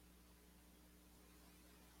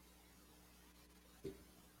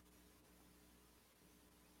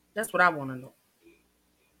 That's what I want to know.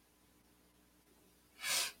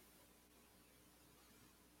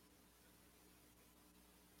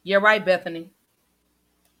 You're right, Bethany.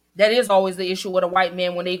 That is always the issue with a white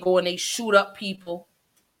man when they go and they shoot up people.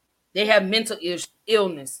 They have mental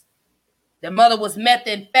illness. Their mother was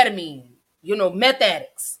methamphetamine, meth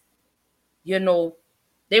addicts.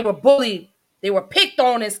 They were bullied. They were picked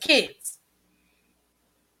on as kids.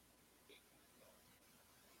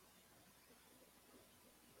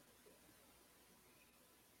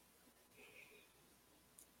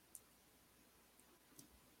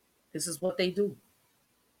 This is what they do.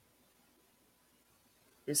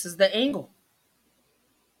 This is the angle.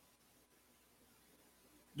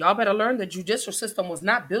 Y'all better learn the judicial system was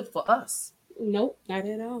not built for us. Nope, not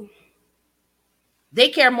at all. They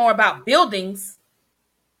care more about buildings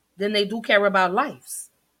than they do care about lives.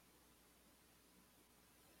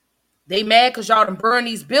 They mad because y'all done burn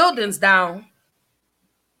these buildings down,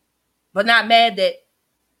 but not mad that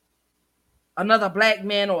another black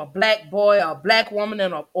man or a black boy or a black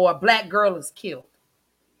woman or a black girl is killed.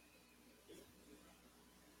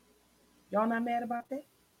 Y'all not mad about that?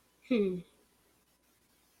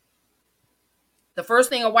 The first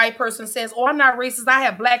thing a white person says, oh, I'm not racist, I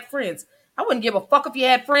have black friends. I wouldn't give a fuck if you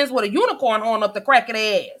had friends with a unicorn horn up the crack of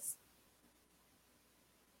their ass.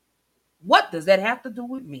 What does that have to do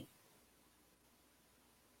with me?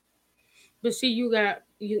 But see,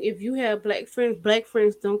 if you have black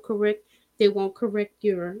friends they won't correct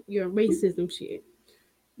your racism shit.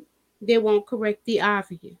 They won't correct the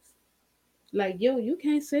obvious. Like, yo, you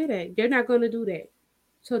can't say that. They're not gonna do that.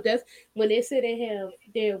 So that's when they say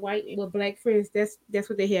they're white with black friends, that's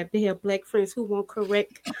what they have. They have black friends who won't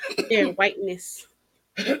correct their whiteness.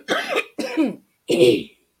 I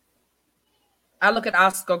look at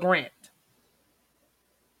Oscar Grant.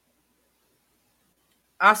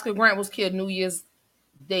 Oscar Grant was killed New Year's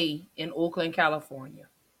Day in Oakland, California.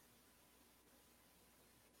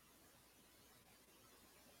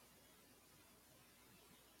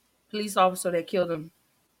 Police officer that killed him,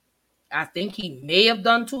 I think he may have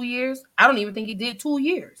done 2 years. I don't even think he did 2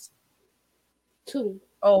 years. 2.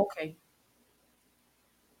 Oh, okay.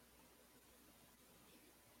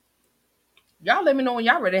 Y'all let me know when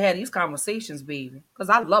y'all ready to have these conversations, baby, because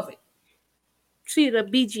I love it. See, the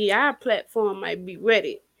BGI platform might be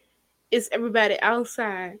ready. It's everybody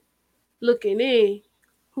outside looking in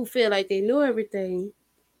who feel like they know everything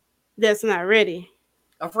that's not ready.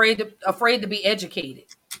 Afraid to be educated.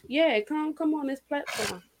 Yeah, come on this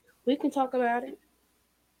platform. We can talk about it.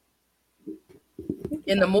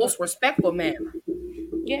 In the most respectful manner.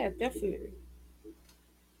 Yeah, definitely.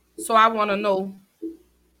 So I want to know,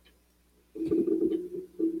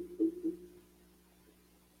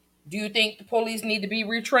 do you think the police need to be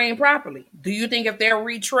retrained properly? Do you think if they're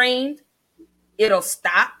retrained, it'll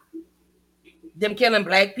stop them killing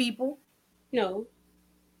black people? No.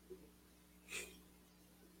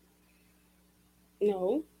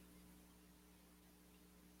 No.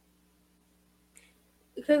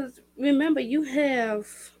 Because remember, you have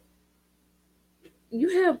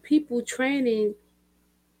people training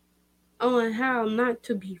on how not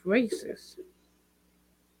to be racist.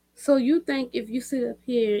 So you think if you sit up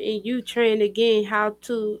here and you train again how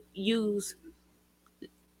to use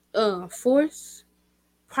force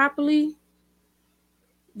properly,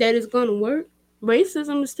 that is going to work.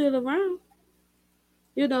 Racism is still around.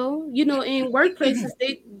 In workplaces,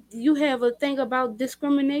 you have a thing about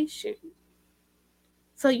discrimination.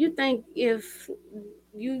 So you think if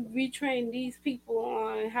you retrain these people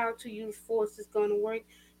on how to use force is going to work?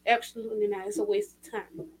 Absolutely not. It's a waste of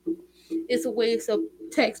time. It's a waste of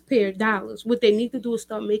taxpayer dollars. What they need to do is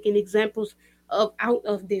start making examples out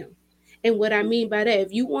of them. And what I mean by that,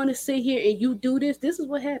 if you want to sit here and you do this is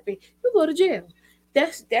what happened. You go to jail.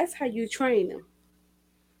 That's how you train them.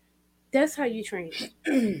 That's how you train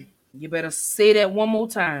them. You better say that one more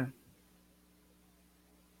time.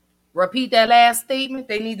 Repeat that last statement.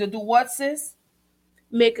 They need to do what, sis?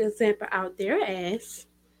 Make an example out their ass.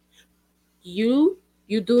 You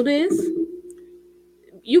do this,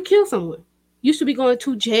 you kill someone. You should be going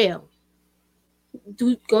to jail.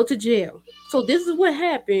 Go to jail. So this is what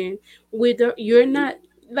happened you're not,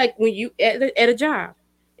 like when you at a job.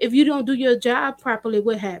 If you don't do your job properly,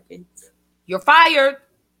 what happens? You're fired.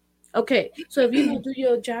 Okay, so if you don't do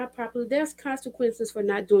your job properly, there's consequences for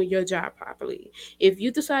not doing your job properly. If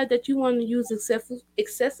you decide that you want to use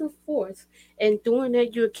excessive force and doing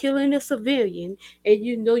that, you're killing a civilian, and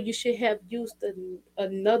you know you should have used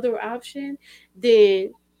another option,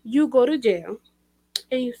 then you go to jail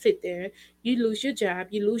and you sit there. You lose your job,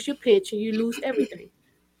 you lose your pension, you lose everything.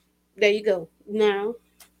 There you go. Now,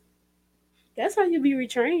 that's how you be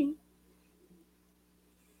retrained.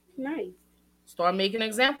 Nice. Start making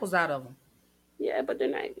examples out of them. Yeah, but they're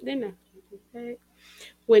not. Okay?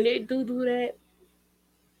 When they do that,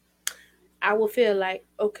 I will feel like,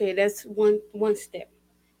 okay, that's one step.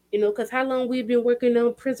 Because how long we've been working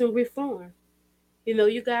on prison reform?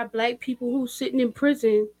 You got black people who sitting in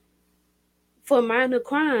prison for minor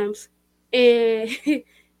crimes, and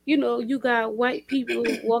you got white people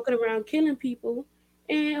walking around killing people,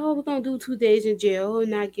 and we're gonna do 2 days in jail. Oh,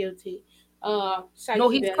 not guilty. No,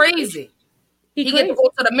 he's crazy. He He get to crazy. go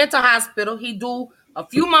to the mental hospital. He do a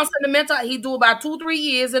few months in the mental. He do about 2-3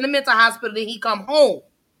 years in the mental hospital. Then he come home.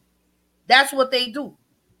 That's what they do.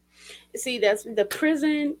 See, that's the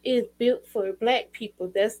prison is built for black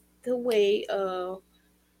people. That's the way.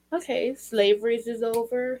 Okay, slavery is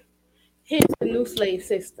over. Here's the new slave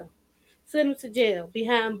system. Send them to jail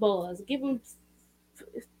behind bars. Give them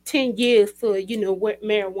 10 years for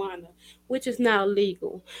marijuana, which is now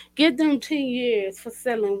legal. Give them 10 years for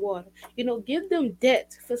selling water. Give them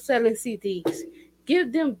debt for selling CDs.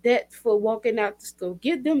 Give them debt for walking out the store.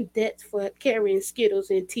 Give them debt for carrying Skittles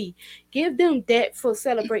and tea. Give them debt for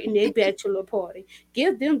celebrating their bachelor party.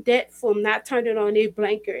 Give them debt for not turning on their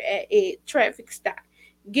blinker at a traffic stop.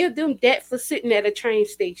 Give them debt for sitting at a train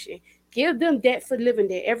station. Give them debt for living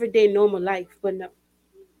their everyday normal life. But no,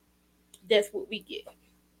 that's what we get.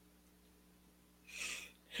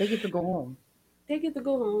 They get to go home. They get to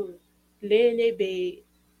go home, lay in their bed.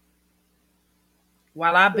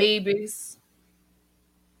 While our babies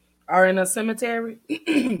are in a cemetery,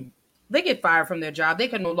 they get fired from their job. They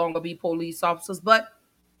can no longer be police officers, but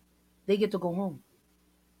they get to go home.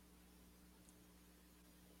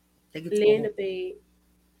 They get to lay go in the home. bed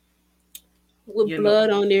with blood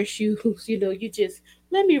on their shoes. You just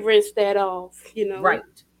let me rinse that off. Right.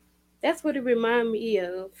 That's what it reminds me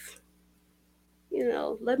of.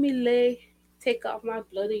 Let me take off my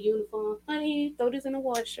bloody uniform. Honey, throw this in the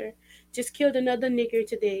washer. Just killed another nigger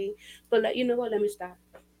today. But you know what? Let me stop.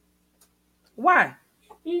 Why?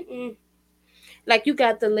 Like you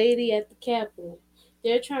got the lady at the Capitol.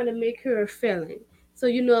 They're trying to make her a felon. So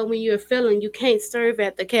when you're a felon, you can't serve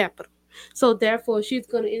at the Capitol. So therefore, she's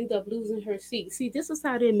going to end up losing her seat. See, this is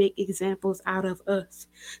how they make examples out of us.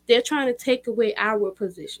 They're trying to take away our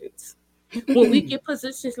positions. When we get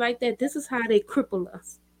positions like that, this is how they cripple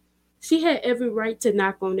us. She had every right to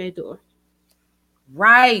knock on their door.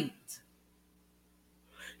 Right.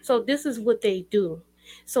 So this is what they do.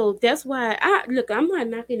 So that's why I'm not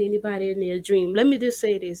knocking anybody in their dream. Let me just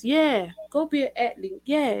say this. Yeah, go be an athlete.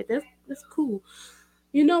 Yeah, that's cool.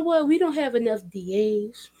 You know what? We don't have enough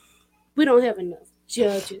DAs. We don't have enough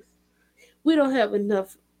judges. We don't have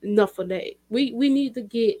enough of that. We need to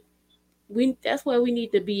get that's where we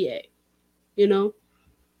need to be at.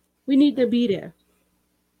 We need to be there.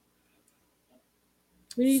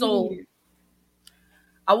 We need to be there.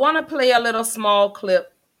 I want to play a little small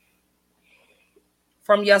clip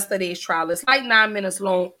from yesterday's trial. It's like 9 minutes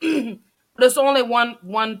long, but it's only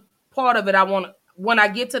one part of it. When I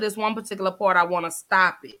get to this one particular part, I want to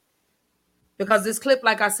stop it because this clip,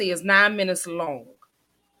 like I say, is 9 minutes long.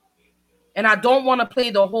 And I don't want to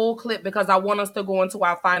play the whole clip because I want us to go into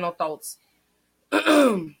our final thoughts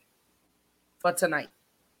for tonight.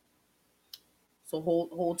 So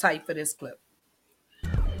hold tight for this clip.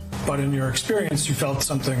 But in your experience, you felt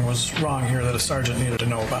something was wrong here that a sergeant needed to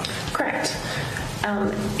know about. Correct.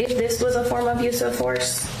 If this was a form of use of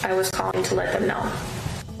force, I was calling to let them know.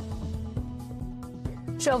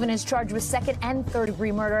 Chauvin is charged with second and third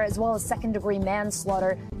degree murder as well as second degree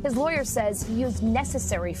manslaughter. His lawyer says he used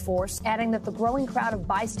necessary force, adding that the growing crowd of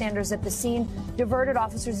bystanders at the scene diverted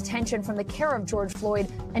officers' attention from the care of George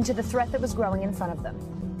Floyd and to the threat that was growing in front of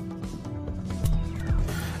them.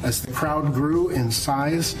 As the crowd grew in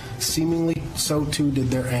size, seemingly so too did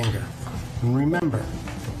their anger. And remember,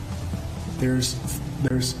 there's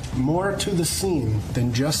more to the scene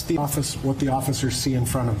than just what the officers see in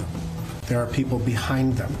front of them. There are people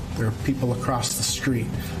behind them. There are people across the street.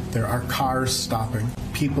 There are cars stopping,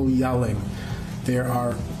 people yelling.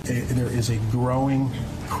 There is a growing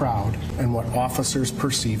crowd and what officers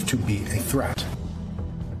perceive to be a threat.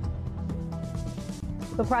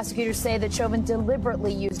 The prosecutors say that Chauvin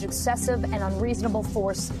deliberately used excessive and unreasonable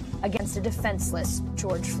force against a defenseless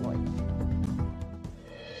George Floyd.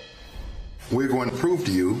 We're going to prove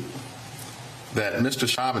to you that Mr.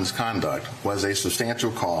 Chauvin's conduct was a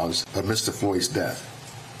substantial cause of Mr. Floyd's death.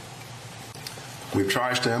 We've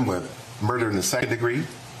charged him with murder in the second degree,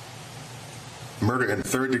 murder in the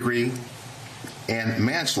third degree, and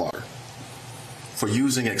manslaughter for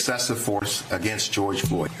using excessive force against George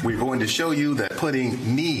Floyd. We're going to show you that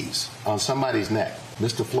putting knees on somebody's neck,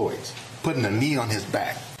 Mr. Floyd's, putting a knee on his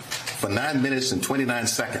back for 9 minutes and 29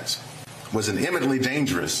 seconds was an eminently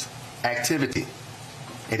dangerous activity.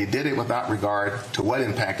 And he did it without regard to what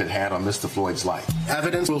impact it had on Mr. Floyd's life.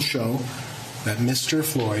 Evidence will show that Mr.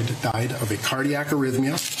 Floyd died of a cardiac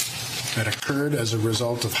arrhythmia that occurred as a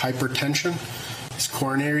result of hypertension, his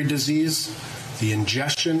coronary disease, the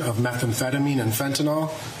ingestion of methamphetamine and fentanyl,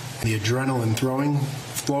 and the adrenaline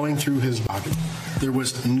flowing through his body. There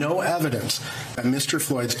was no evidence that Mr.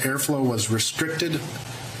 Floyd's airflow was restricted,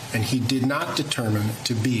 and he did not determine it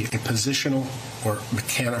to be a positional or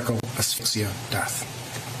mechanical asphyxia death.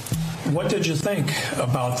 What did you think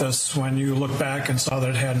about this when you looked back and saw that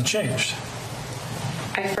it hadn't changed?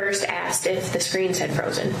 I first asked if the screens had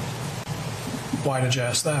frozen. Why did you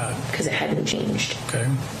ask that? Because it hadn't changed. Okay.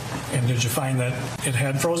 And did you find that it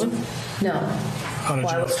had frozen? No. How did you?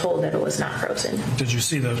 I was told that it was not frozen. Did you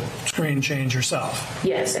see the screen change yourself?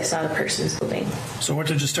 Yes, I saw the person's moving. So what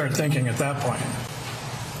did you start thinking at that point?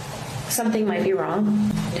 Something might be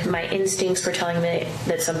wrong. My instincts were telling me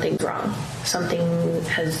that something's wrong. Something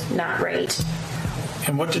is not right.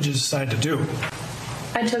 And what did you decide to do?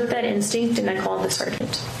 I took that instinct and I called the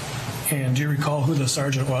sergeant. And do you recall who the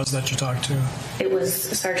sergeant was that you talked to? It was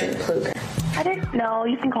Sergeant Kluger. I didn't know.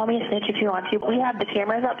 You can call me a snitch if you want to. We had the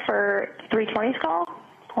cameras up for 320's call.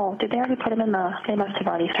 Oh, did they already put him in the... They must have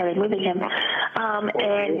already started moving him.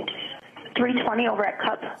 And 320 over at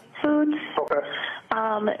Cup Foods. Okay.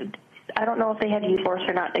 I don't know if they had used force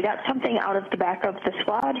or not. They got something out of the back of the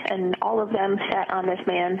squad, and all of them sat on this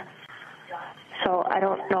man. So I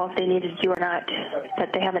don't know if they needed you or not,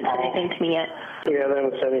 but they haven't said anything to me yet. Yeah, they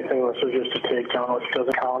haven't said anything unless it's just a takedown, which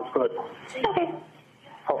doesn't count, but okay.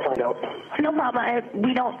 I'll find out. No problem.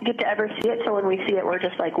 We don't get to ever see it, so when we see it, we're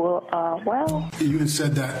just like, well. You had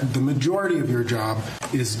said that the majority of your job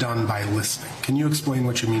is done by listening. Can you explain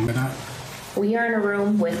what you mean by that? We are in a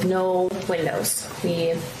room with no windows.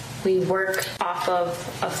 We work off of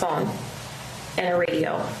a phone and a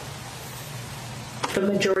radio the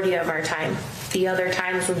majority of our time. The other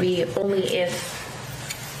times would be only if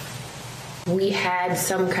we had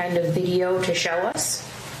some kind of video to show us,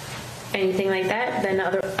 anything like that. Then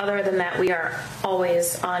other than that, we are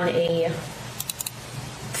always on a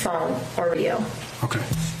phone or radio. Okay.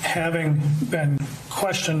 Having been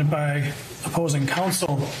questioned by opposing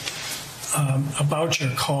counsel about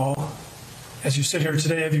your call, as you sit here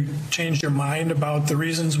today, have you changed your mind about the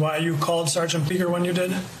reasons why you called Sergeant Pleger when you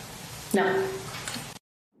did? No.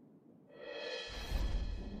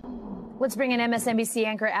 Let's bring in MSNBC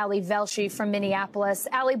anchor Ali Velshi from Minneapolis.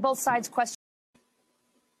 Ali, both sides question.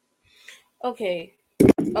 Okay.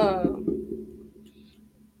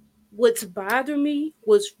 What's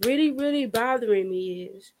really bothering me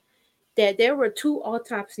is that there were 2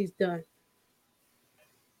 autopsies done.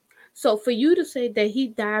 So for you to say that he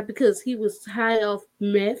died because he was high off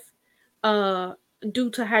meth,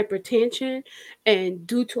 due to hypertension and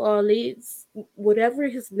due to all these, whatever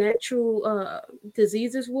his natural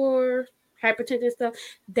diseases were, hypertension stuff,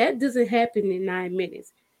 that doesn't happen in 9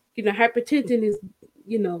 minutes. Hypertension is,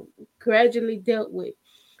 gradually dealt with.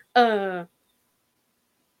 Let's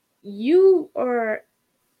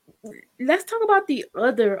talk about the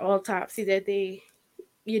other autopsy that they,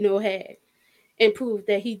 had and proved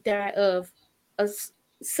that he died of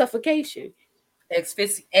suffocation.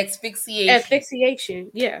 Asphyxiation.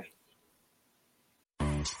 Asphyxiation, yeah.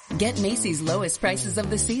 Get Macy's lowest prices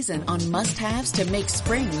of the season on must-haves to make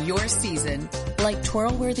spring your season. Like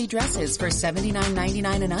twirl-worthy dresses for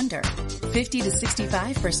 $79.99 and under. 50 to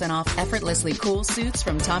 65% off effortlessly cool suits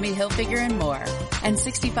from Tommy Hilfiger and more. And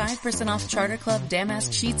 65% off Charter Club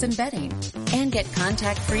damask sheets and bedding. And get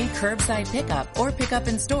contact-free curbside pickup or pickup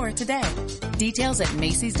in store today. Details at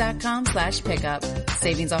Macys.com/pickup.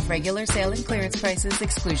 Savings off regular sale and clearance prices.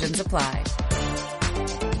 Exclusions apply.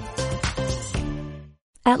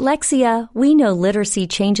 At Lexia, we know literacy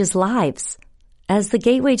changes lives. As the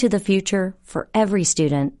gateway to the future for every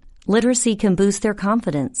student, literacy can boost their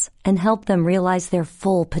confidence and help them realize their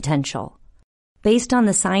full potential. Based on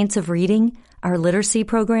the science of reading, our literacy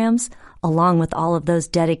programs, along with all of those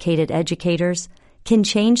dedicated educators, can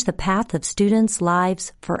change the path of students'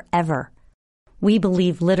 lives forever. We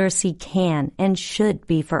believe literacy can and should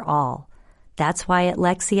be for all. That's why at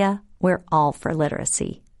Lexia, we're all for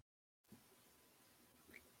literacy.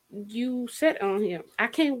 You said on here, I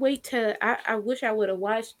can't wait till I wish I would have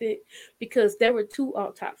watched it because there were 2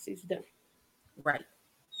 autopsies done. Right.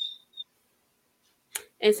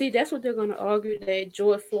 And see, that's what they're going to argue, that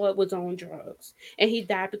George Floyd was on drugs and he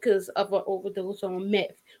died because of an overdose on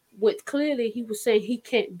meth. What clearly he was saying he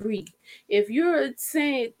can't breathe. If you're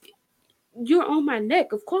saying you're on my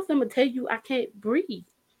neck, of course I'm going to tell you I can't breathe.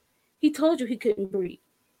 He told you he couldn't breathe.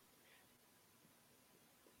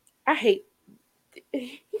 I hate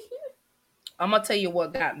I'm going to tell you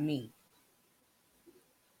what got me.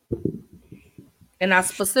 And I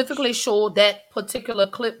specifically showed that particular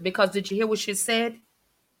clip because did you hear what she said?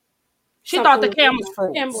 She thought the camera's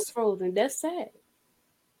froze. The camera's frozen. That's sad.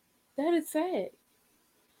 That is sad.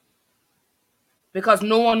 Because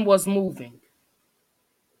no one was moving.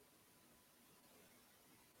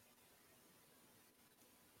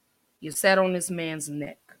 You sat on this man's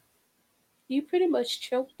neck. You pretty much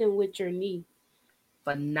choked him with your knee.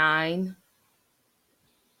 For 9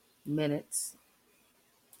 minutes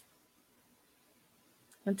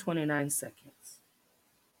and 29 seconds.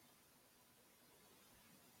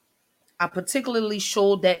 I particularly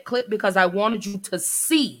showed that clip because I wanted you to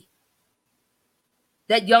see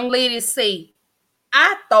that young lady say,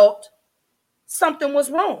 I thought something was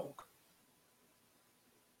wrong.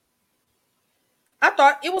 I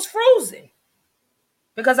thought it was frozen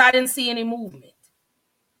because I didn't see any movement.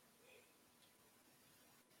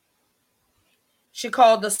 She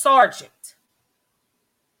called the sergeant.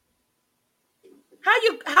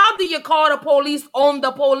 How do you call the police on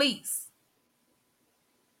the police?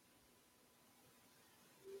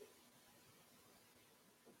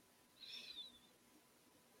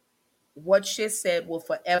 What she said will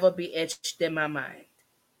forever be etched in my mind.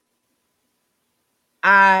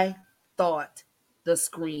 I thought the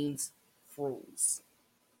screens froze.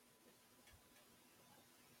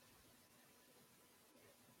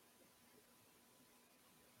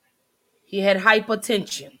 He had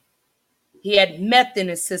hypertension. He had meth in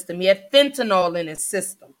his system. He had fentanyl in his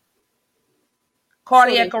system.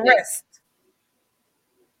 Cardiac arrest.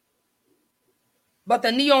 But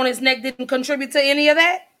the knee on his neck didn't contribute to any of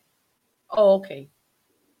that? Oh, okay.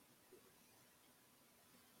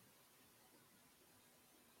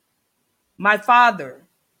 My father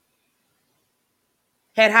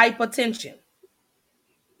had hypertension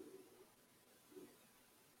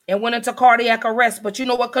and went into cardiac arrest. But you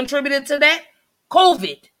know what contributed to that?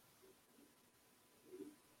 COVID.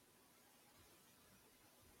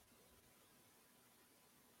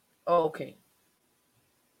 Oh, okay.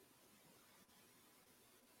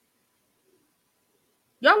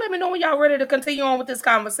 Y'all let me know when y'all ready to continue on with this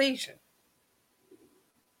conversation.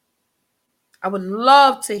 I would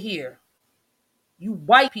love to hear you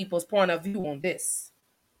white people's point of view on this.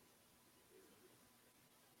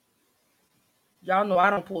 Y'all know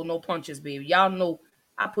I don't pull no punches, baby. Y'all know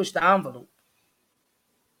I push the envelope.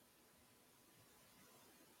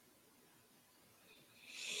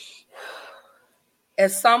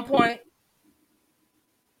 At some point,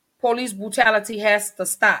 police brutality has to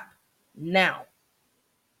stop now.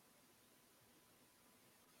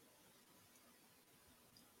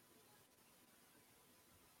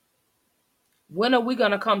 When are we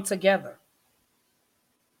going to come together?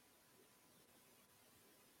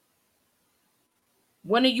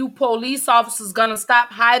 When are you police officers going to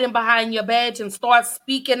stop hiding behind your badge and start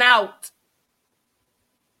speaking out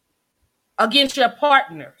against your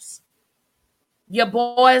partners? Your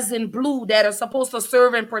boys in blue that are supposed to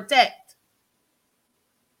serve and protect.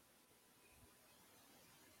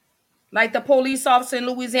 Like the police officer in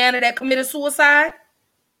Louisiana that committed suicide.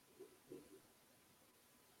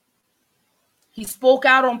 He spoke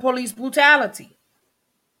out on police brutality.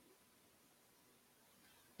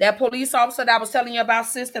 That police officer that I was telling you about,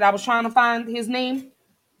 sis, that I was trying to find his name,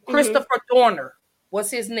 Christopher Dorner was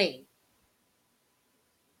his name.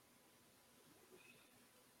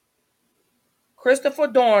 Christopher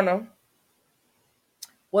Dorner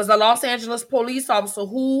was a Los Angeles police officer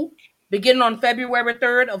who, beginning on February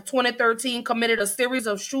 3rd of 2013, committed a series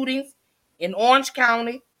of shootings in Orange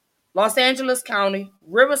County, Los Angeles County,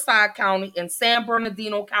 Riverside County, and San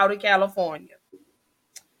Bernardino County, California.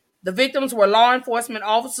 The victims were law enforcement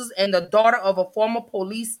officers and the daughter of a former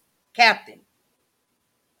police captain.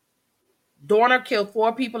 Dorner killed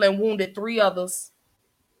 4 people and wounded 3 others.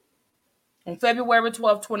 On February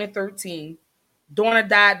 12, 2013, Dorner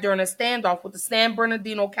died during a standoff with the San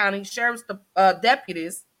Bernardino County Sheriff's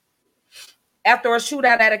deputies after a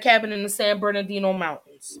shootout at a cabin in the San Bernardino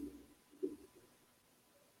Mountains.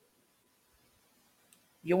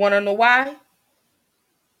 You want to know why?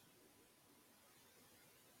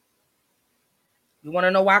 You want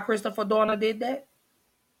to know why Christopher Dorner did that?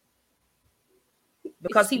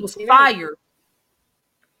 Because he was fired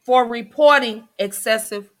for reporting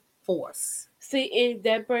excessive force. See, and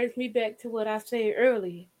that brings me back to what I said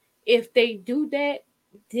earlier. If they do that,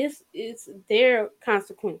 this is their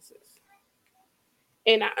consequences.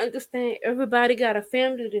 And I understand everybody got a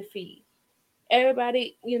family to feed.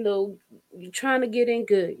 Everybody, you're trying to get in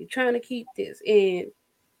good. You're trying to keep this. And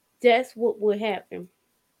that's what will happen.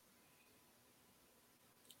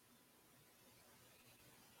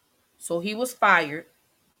 So he was fired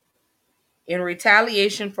in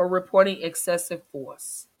retaliation for reporting excessive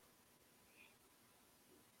force.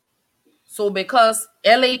 So because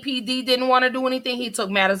LAPD didn't want to do anything, he took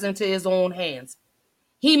matters into his own hands.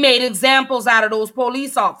 He made examples out of those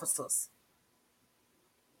police officers.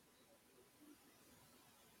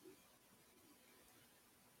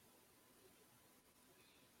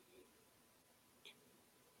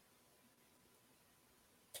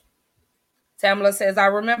 Tamala says, I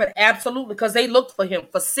remember absolutely, because they looked for him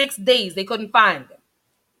for 6 days. They couldn't find him.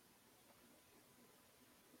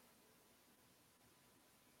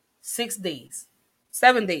 6 days.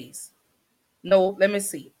 7 days. No, let me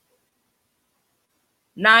see.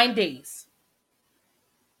 9 days.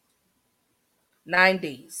 9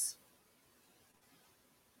 days.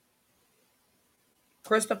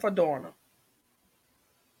 Christopher Dorner.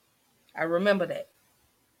 I remember that.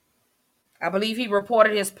 I believe he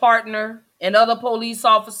reported his partner and other police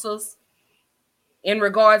officers in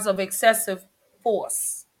regards of excessive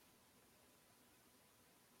force.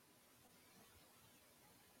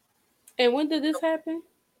 And when did this happen?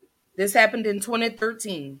 This happened in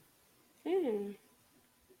 2013. Hmm.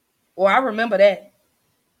 Oh, I remember that.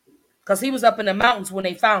 Because he was up in the mountains when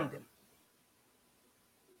they found him.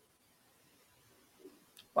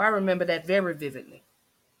 Oh, I remember that very vividly.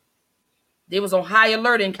 They was on high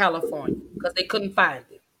alert in California because they couldn't find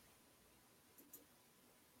him.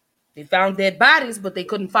 They found dead bodies, but they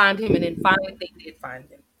couldn't find him, and then finally they did find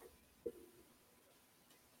him.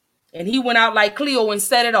 And he went out like Cleo and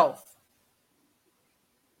set it off.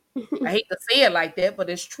 I hate to say it like that, but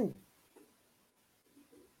it's true.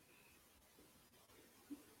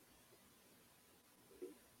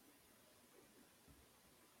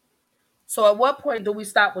 So at what point do we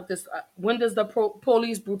stop with this? When does the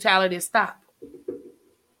police brutality stop?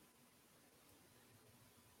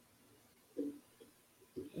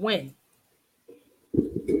 When?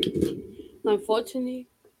 Unfortunately,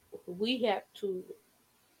 we have to,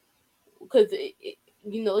 because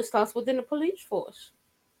it starts within the police force.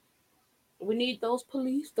 We need those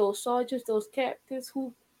police, those sergeants, those captains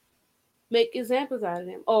who make examples out of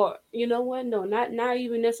them. Or, you know what? No, not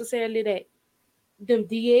even necessarily that. Them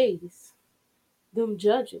DAs, them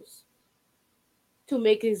judges, to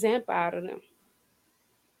make an example out of them.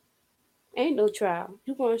 Ain't no trial.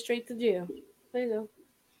 You going straight to jail. There you go.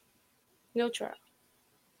 No trial.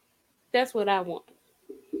 That's what I want.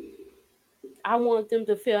 I want them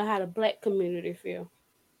to feel how the black community feel.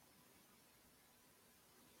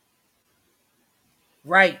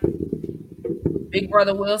 Right. Big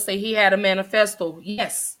Brother Will say he had a manifesto.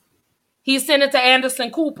 Yes. He sent it to Anderson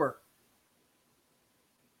Cooper.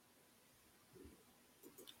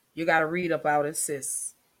 You got to read about it,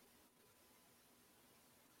 sis.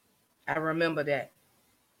 I remember that.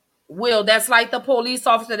 Will, that's like the police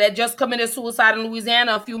officer that just committed suicide in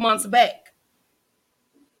Louisiana a few months back.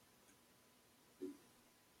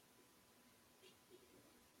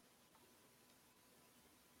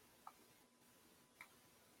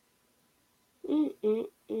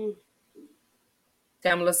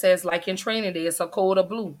 Tamala says, like in Training Day, it's a code of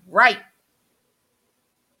blue. Right.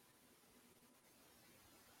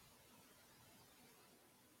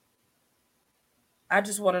 I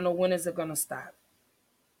just want to know, when is it going to stop?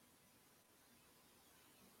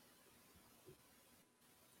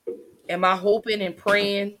 Am I hoping and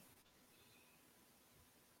praying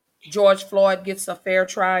George Floyd gets a fair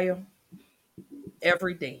trial?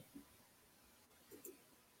 Every day.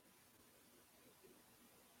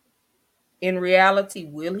 In reality,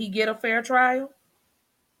 will he get a fair trial?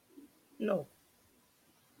 No.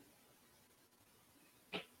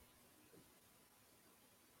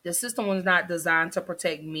 The system was not designed to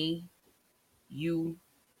protect me, you,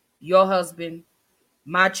 your husband,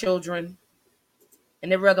 my children,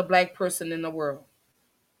 and every other black person in the world.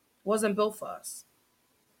 It wasn't built for us.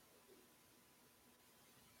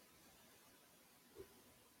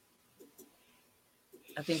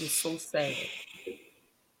 I think it's so sad.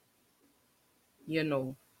 You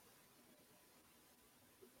know,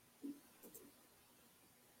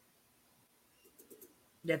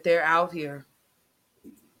 that they're out here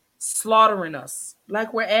slaughtering us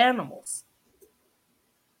like we're animals.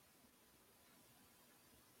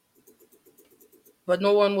 But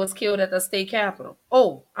no one was killed at the state capitol.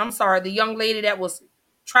 Oh, I'm sorry, the young lady that was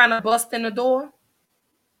trying to bust in the door.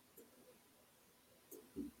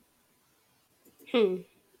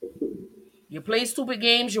 You play stupid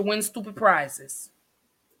games, you win stupid prizes.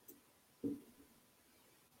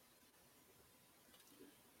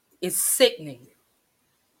 It's sickening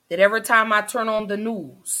that every time I turn on the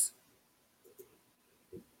news,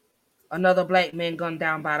 another black man gunned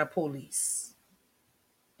down by the police.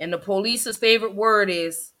 And the police's favorite word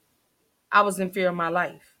is, I was in fear of my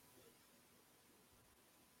life.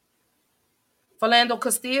 Philando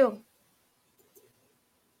Castile,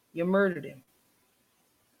 you murdered him.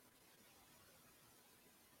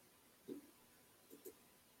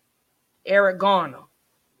 Eric Garner,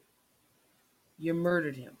 you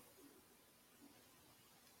murdered him.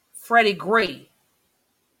 Freddie Gray,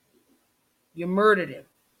 you murdered him.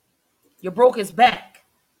 You broke his back.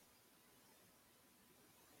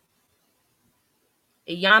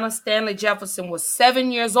 Ayanna Stanley Jefferson was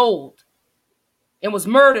 7 years old and was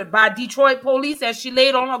murdered by Detroit police as she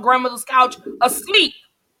laid on her grandmother's couch asleep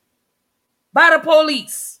by the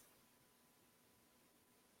police.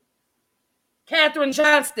 Katherine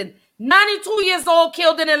Johnston, 92 years old,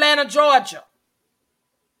 killed in Atlanta, Georgia.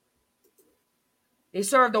 They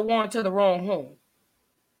served a warrant to the wrong home.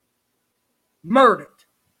 Murdered.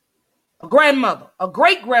 A grandmother, a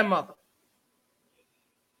great-grandmother.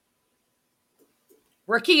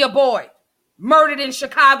 Rakia Boyd, murdered in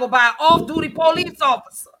Chicago by an off-duty police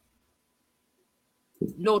officer.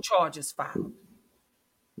 No charges filed.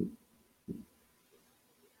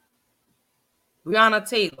 Breonna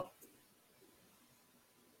Taylor,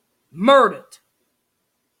 murdered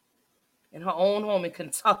in her own home in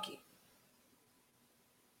Kentucky.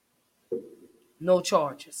 No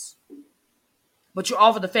charges. But you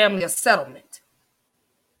offered the family a settlement.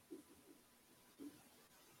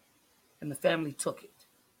 And the family took it.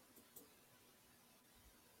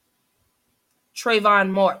 Trayvon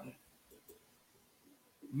Martin,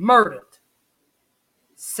 murdered,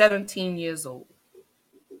 17 years old,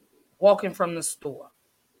 walking from the store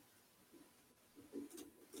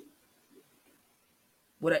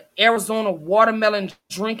with an Arizona watermelon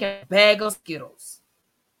drink and a bag of Skittles.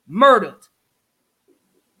 Murdered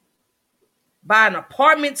by an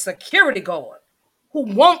apartment security guard who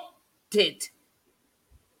wanted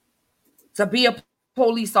to be a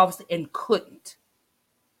police officer and couldn't.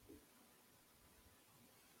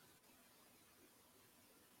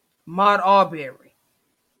 Maud Arbery,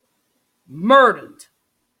 murdered,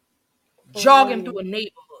 jogging through a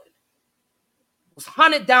neighborhood, was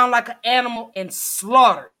hunted down like an animal and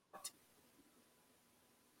slaughtered.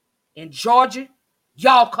 In Georgia,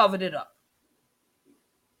 y'all covered it up.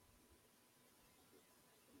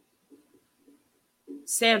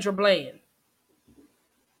 Sandra Bland,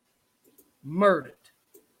 murdered.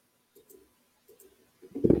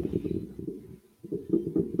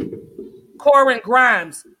 Corinne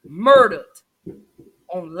Grimes, murdered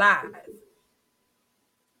on live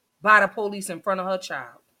by the police in front of her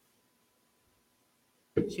child.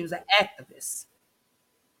 She was an activist.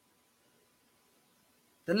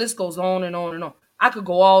 The list goes on and on and on. I could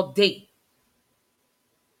go all day.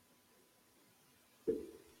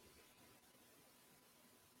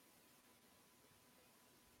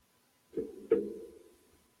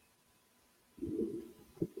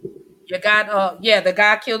 You got, the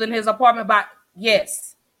guy killed in his apartment by,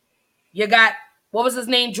 yes. You got, what was his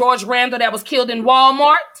name? George Randall that was killed in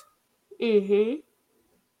Walmart.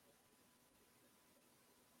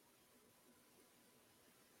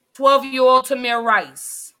 12-year-old Tamir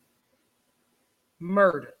Rice,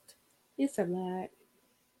 murdered. It's a lot.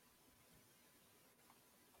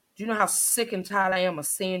 Do you know how sick and tired I am of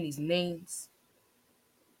saying these names?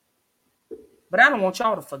 But I don't want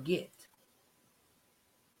y'all to forget.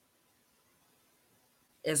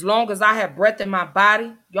 As long as I have breath in my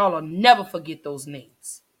body, y'all will never forget those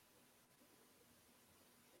names.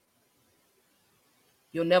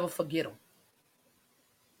 You'll never forget them.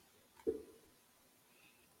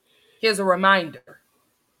 Here's a reminder.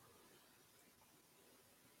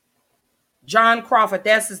 John Crawford,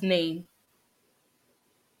 that's his name.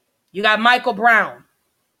 You got Michael Brown.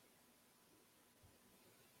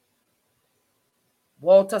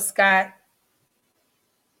 Walter Scott.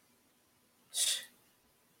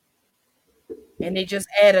 And they just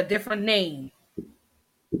add a different name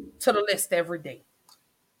to the list every day.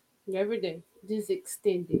 Every day. Just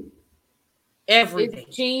extended. Every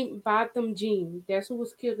day. Botham Jean. That's who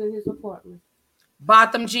was killed in his apartment.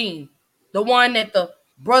 Botham Jean. The one that the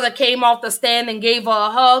brother came off the stand and gave her a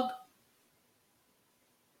hug.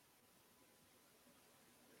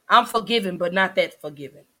 I'm forgiven, but not that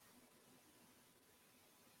forgiven.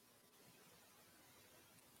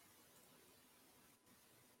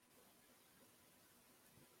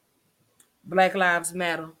 Black Lives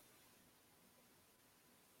Matter.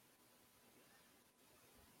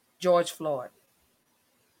 George Floyd.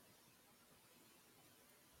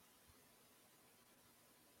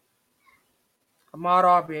 Ahmaud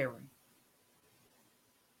Arbery.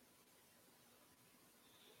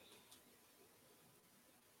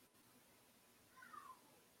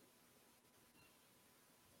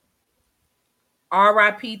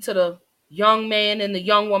 R.I.P. to the young man and the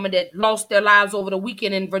young woman that lost their lives over the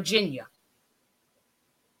weekend in Virginia.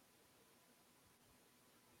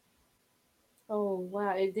 Oh,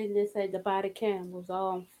 wow. And then they say the body cam was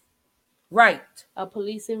off. Right. A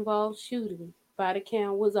police-involved shooting. Body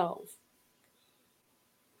cam was off.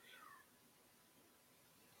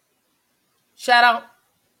 Shout out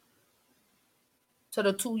to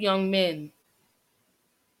the two young men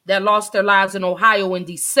that lost their lives in Ohio in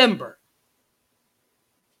December.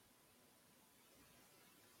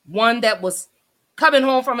 One that was coming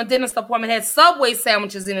home from a dentist appointment had Subway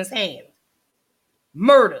sandwiches in his hand.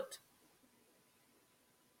 Murdered.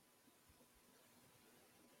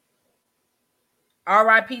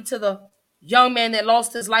 R.I.P. to the young man that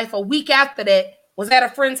lost his life a week after that, was at a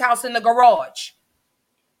friend's house in the garage.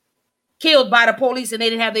 Killed by the police and they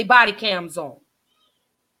didn't have their body cams on.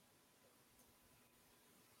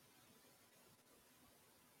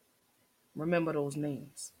 Remember those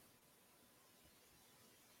names.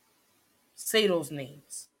 Say those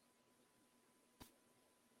names.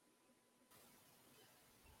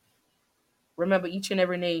 Remember each and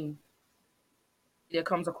every name that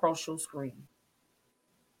comes across your screen.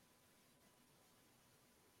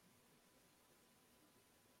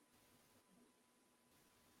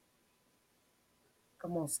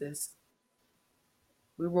 Come on, sis.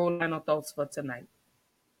 We roll final thoughts for tonight.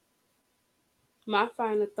 My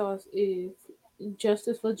final thoughts is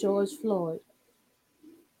justice for George Floyd.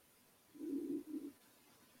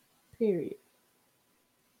 Period.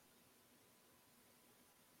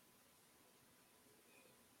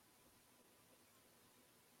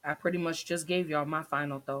 I pretty much just gave y'all my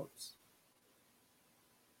final thoughts.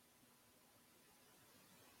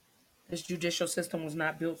 This judicial system was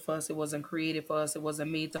not built for us. It wasn't created for us. It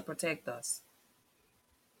wasn't made to protect us.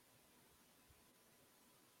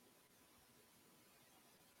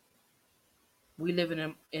 We live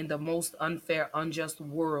in the most unfair, unjust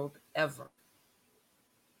world ever.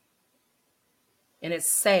 And it's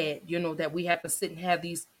sad, that we have to sit and have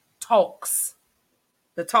these talks.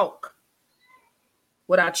 The talk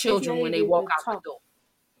with our children when they walk out the door.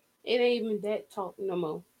 It ain't even that talk no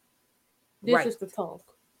more. This is the talk.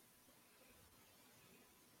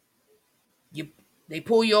 They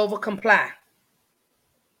pull you over, comply.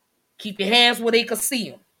 Keep your hands where they can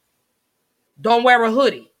see them. Don't wear a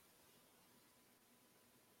hoodie.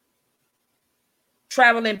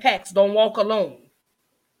 Travel in packs. Don't walk alone.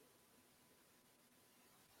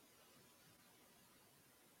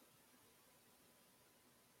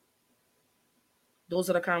 Those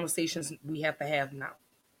are the conversations we have to have now.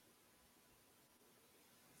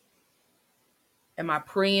 Am I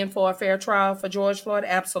praying for a fair trial for George Floyd?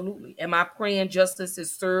 Absolutely. Am I praying justice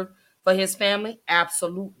is served for his family?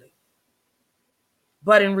 Absolutely.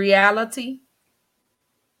 But in reality,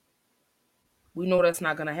 we know that's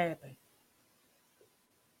not going to happen.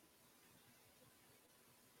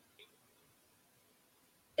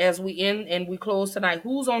 As we end and we close tonight,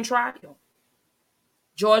 who's on trial?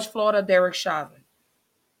 George Floyd or Derrick Chauvin?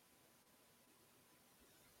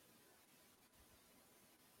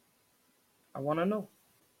 I want to know.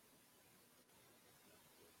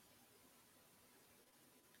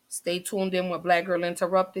 Stay tuned in with Black Girl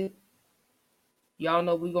Interrupted. Y'all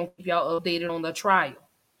know we're going to keep y'all updated on the trial.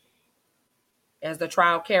 As the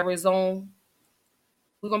trial carries on,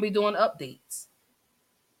 we're going to be doing updates.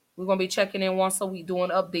 We're going to be checking in once a week,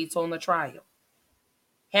 doing updates on the trial.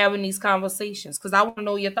 Having these conversations, because I want to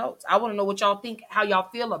know your thoughts. I want to know what y'all think, how y'all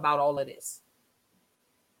feel about all of this.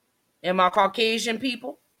 And my Caucasian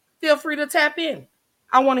people, feel free to tap in.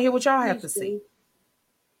 I want to hear what y'all have to say.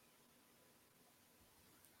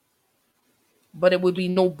 But it would be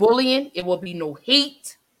no bullying. It will be no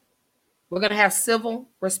hate. We're going to have civil,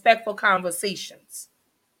 respectful conversations.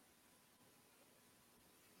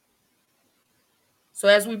 So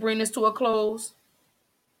as we bring this to a close,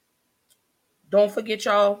 don't forget,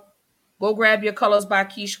 y'all, go grab your Colors by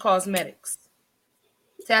Keish Cosmetics.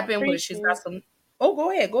 Tap in with it. She's got some. Oh,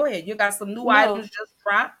 go ahead. Go ahead. You got some new items just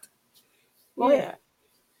dropped. Go ahead.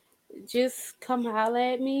 Just come holler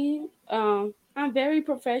at me. I'm very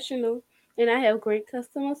professional and I have great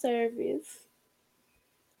customer service.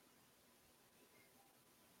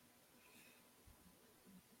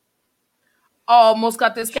 Almost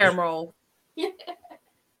got this camera off.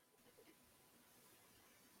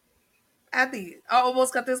 I did. I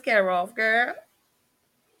almost got this camera off, girl.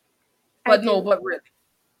 But no, but really.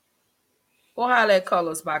 Go holler at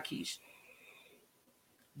Colors by Keish.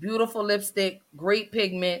 Beautiful lipstick, great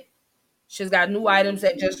pigment. She's got new items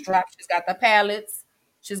that just dropped. She's got the palettes.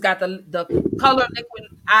 She's got the color liquid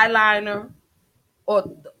eyeliner. Or,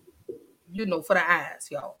 for the eyes,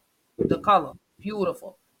 y'all. The color.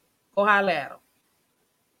 Beautiful. Go holler at her.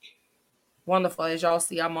 Wonderful. As y'all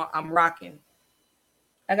see, I'm rocking.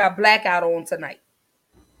 I got blackout on tonight.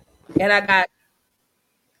 And I got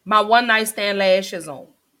my one night stand lashes on.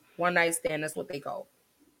 One night stand, that's what they call.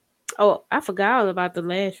 Oh, I forgot all about the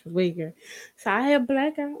lash wigger. So I have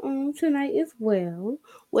blackout on tonight as well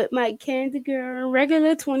with my Candy Girl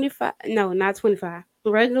regular 25. No, not 25.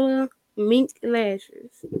 Regular mink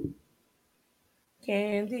lashes.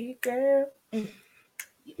 Candy Girl.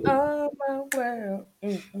 Oh, my world.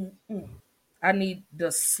 I need the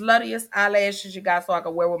sluttiest eyelashes you got so I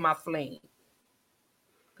can wear with my flame.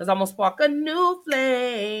 Because I'm going to spark a new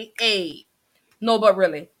flame. Hey. No, but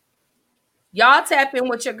really. Y'all tap in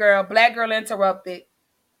with your girl, Black Girl Interrupted.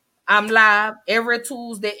 I'm live every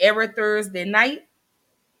Tuesday, every Thursday night,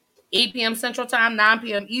 8 p.m. Central Time, 9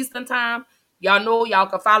 p.m. Eastern Time. Y'all know y'all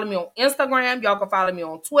can follow me on Instagram. Y'all can follow me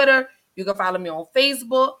on Twitter. You can follow me on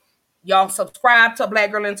Facebook. Y'all subscribe to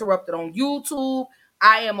Black Girl Interrupted on YouTube.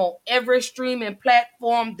 I am on every streaming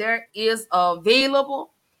platform there is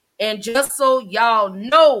available. And just so y'all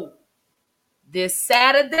know, this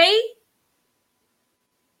Saturday,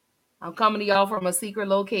 I'm coming to y'all from a secret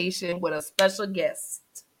location with a special guest.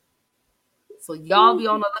 So y'all be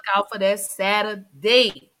on the lookout for that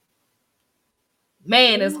Saturday.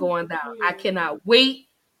 Man, it's going down. I cannot wait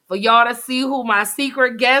for y'all to see who my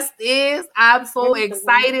secret guest is. I'm so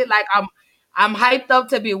excited. Like I'm hyped up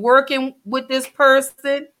to be working with this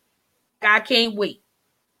person. I can't wait.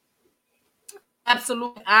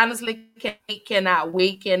 Absolutely, honestly, cannot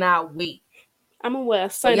wait. I'm gonna wear a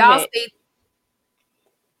so sun y'all hat.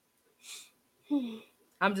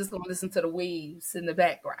 I'm just gonna listen to the waves in the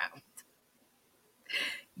background.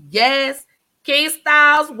 Yes, K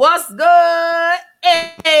Styles, what's good?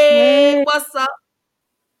 Hey, what's up?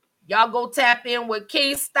 Y'all go tap in with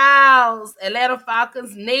K Styles, Atlanta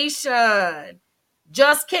Falcons Nation.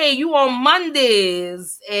 Just K, you on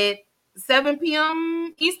Mondays at 7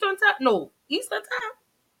 p.m. Eastern time? No, Eastern time?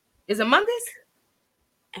 Is it Mondays?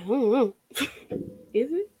 I don't know. Is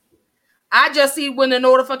it? I just see when the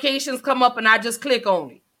notifications come up and I just click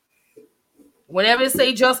on it. Whenever it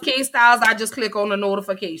say Just K Styles, I just click on the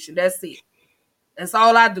notification. That's it. That's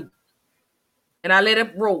all I do. And I let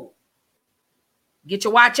it roll. Get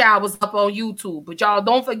your watch hours up on YouTube. But y'all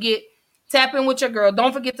don't forget, tap in with your girl.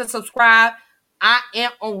 Don't forget to subscribe. I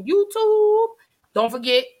am on YouTube. Don't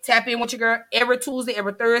forget, tap in with your girl every Tuesday,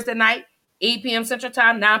 every Thursday night, 8 p.m. Central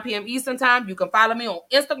Time, 9 p.m. Eastern Time. You can follow me on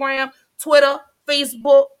Instagram, Twitter,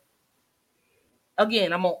 Facebook.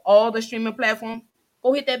 Again, I'm on all the streaming platforms.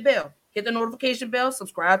 Go hit that bell. Hit the notification bell.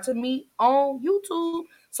 Subscribe to me on YouTube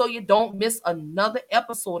so you don't miss another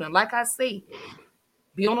episode. And like I say,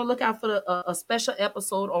 be on the lookout for a special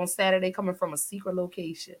episode on Saturday coming from a secret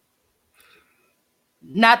location.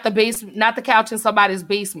 Not the basement, not the couch in somebody's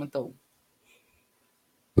basement, though.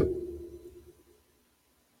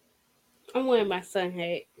 I'm wearing my sun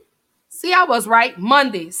hat. See, I was right.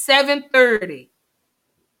 Monday, 7:30.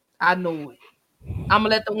 I know it. I'm going to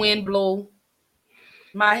let the wind blow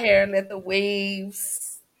my hair and let the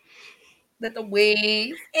waves. Let the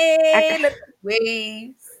waves. Hey, let the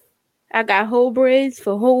waves. I got whole braids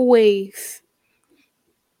for whole waves.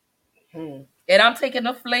 And I'm taking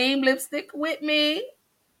the flame lipstick with me.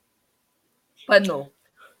 But no.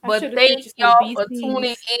 But thank y'all for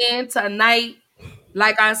tuning in tonight.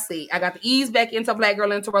 Like I say, I got to ease back into Black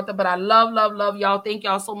Girl Interrupted, but I love y'all. Thank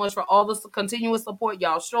y'all so much for all the continuous support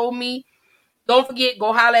y'all show me. Don't forget,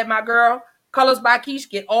 go holler at my girl, Colors by Keish.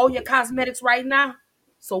 Get all your cosmetics right now.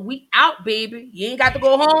 So we out, baby. You ain't got to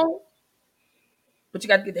go home, but you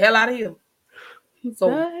got to get the hell out of here. So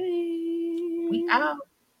we out.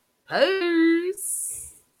 Peace.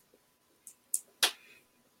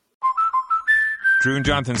 Drew and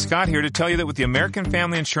Jonathan Scott here to tell you that with the American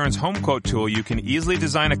Family Insurance Home Quote tool, you can easily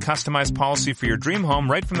design a customized policy for your dream home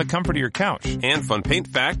right from the comfort of your couch. And fun paint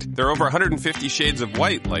fact, there are over 150 shades of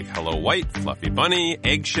white, like Hello White, Fluffy Bunny,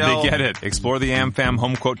 Eggshell. They get it. Explore the AmFam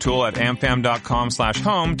Home Quote tool at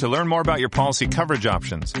amfam.com/home to learn more about your policy coverage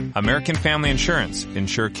options. American Family Insurance.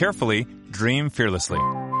 Insure carefully, dream fearlessly.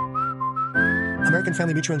 American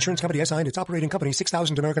Family Mutual Insurance Company, SI, and its operating company,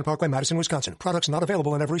 6000 American Parkway, Madison, Wisconsin. Products not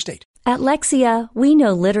available in every state. At Lexia, we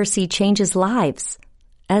know literacy changes lives.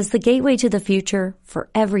 As the gateway to the future for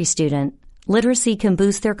every student, literacy can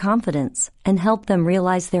boost their confidence and help them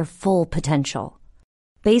realize their full potential.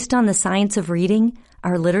 Based on the science of reading,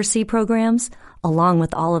 our literacy programs, along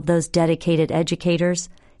with all of those dedicated educators,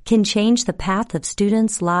 can change the path of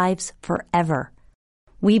students' lives forever.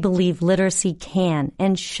 We believe literacy can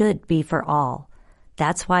and should be for all.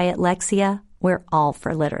 That's why at Lexia, we're all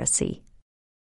for literacy.